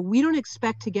 So we don't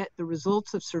expect to get the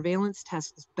results of surveillance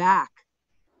tests back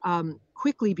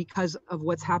quickly because of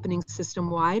what's happening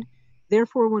system-wide.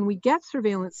 Therefore, when we get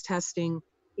surveillance testing,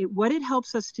 what it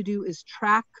helps us to do is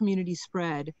track community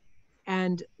spread.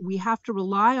 And we have to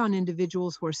rely on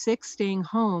individuals who are sick staying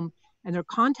home, and their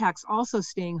contacts also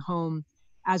staying home,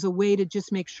 as a way to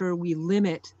just make sure we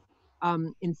limit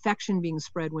infection being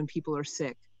spread when people are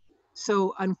sick.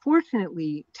 So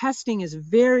unfortunately, testing is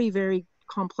very, very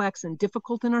complex and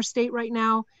difficult in our state right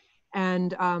now.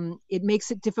 And it makes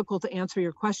it difficult to answer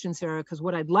your question, Sarah, because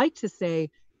what I'd like to say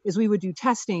is we would do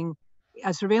testing,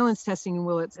 surveillance testing in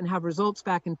Willits, and have results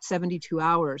back in 72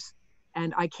 hours.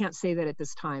 And I can't say that at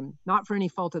this time, not for any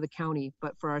fault of the county,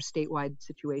 but for our statewide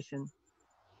situation.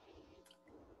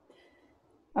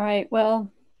 All right, well,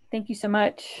 thank you so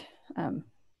much.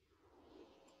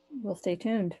 We'll stay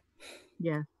tuned.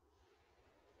 Yeah.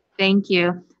 Thank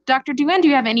you. Dr. Doohan, do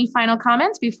you have any final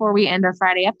comments before we end our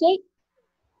Friday update?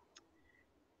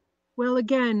 Well,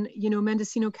 again, you know,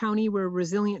 Mendocino County, we're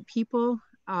resilient people.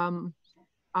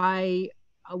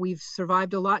 We've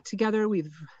survived a lot together. We've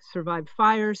survived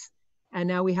fires, and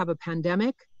now we have a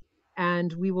pandemic,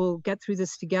 and we will get through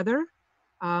this together.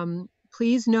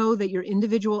 Please know that your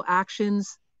individual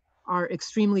actions are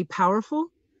extremely powerful.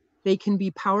 They can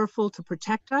be powerful to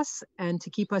protect us and to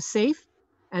keep us safe,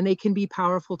 and they can be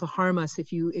powerful to harm us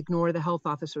if you ignore the health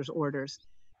officer's orders.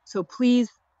 So please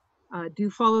do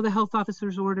follow the health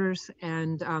officer's orders,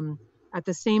 and at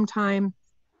the same time,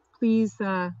 please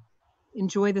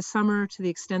enjoy the summer to the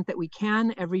extent that we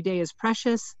can. Every day is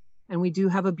precious, and we do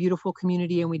have a beautiful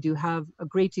community, and we do have a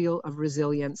great deal of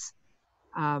resilience.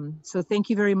 So thank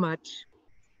you very much.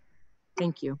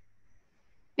 Thank you.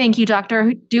 Thank you,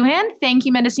 Dr. Doohan. Thank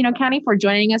you, Mendocino County, for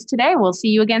joining us today. We'll see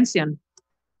you again soon.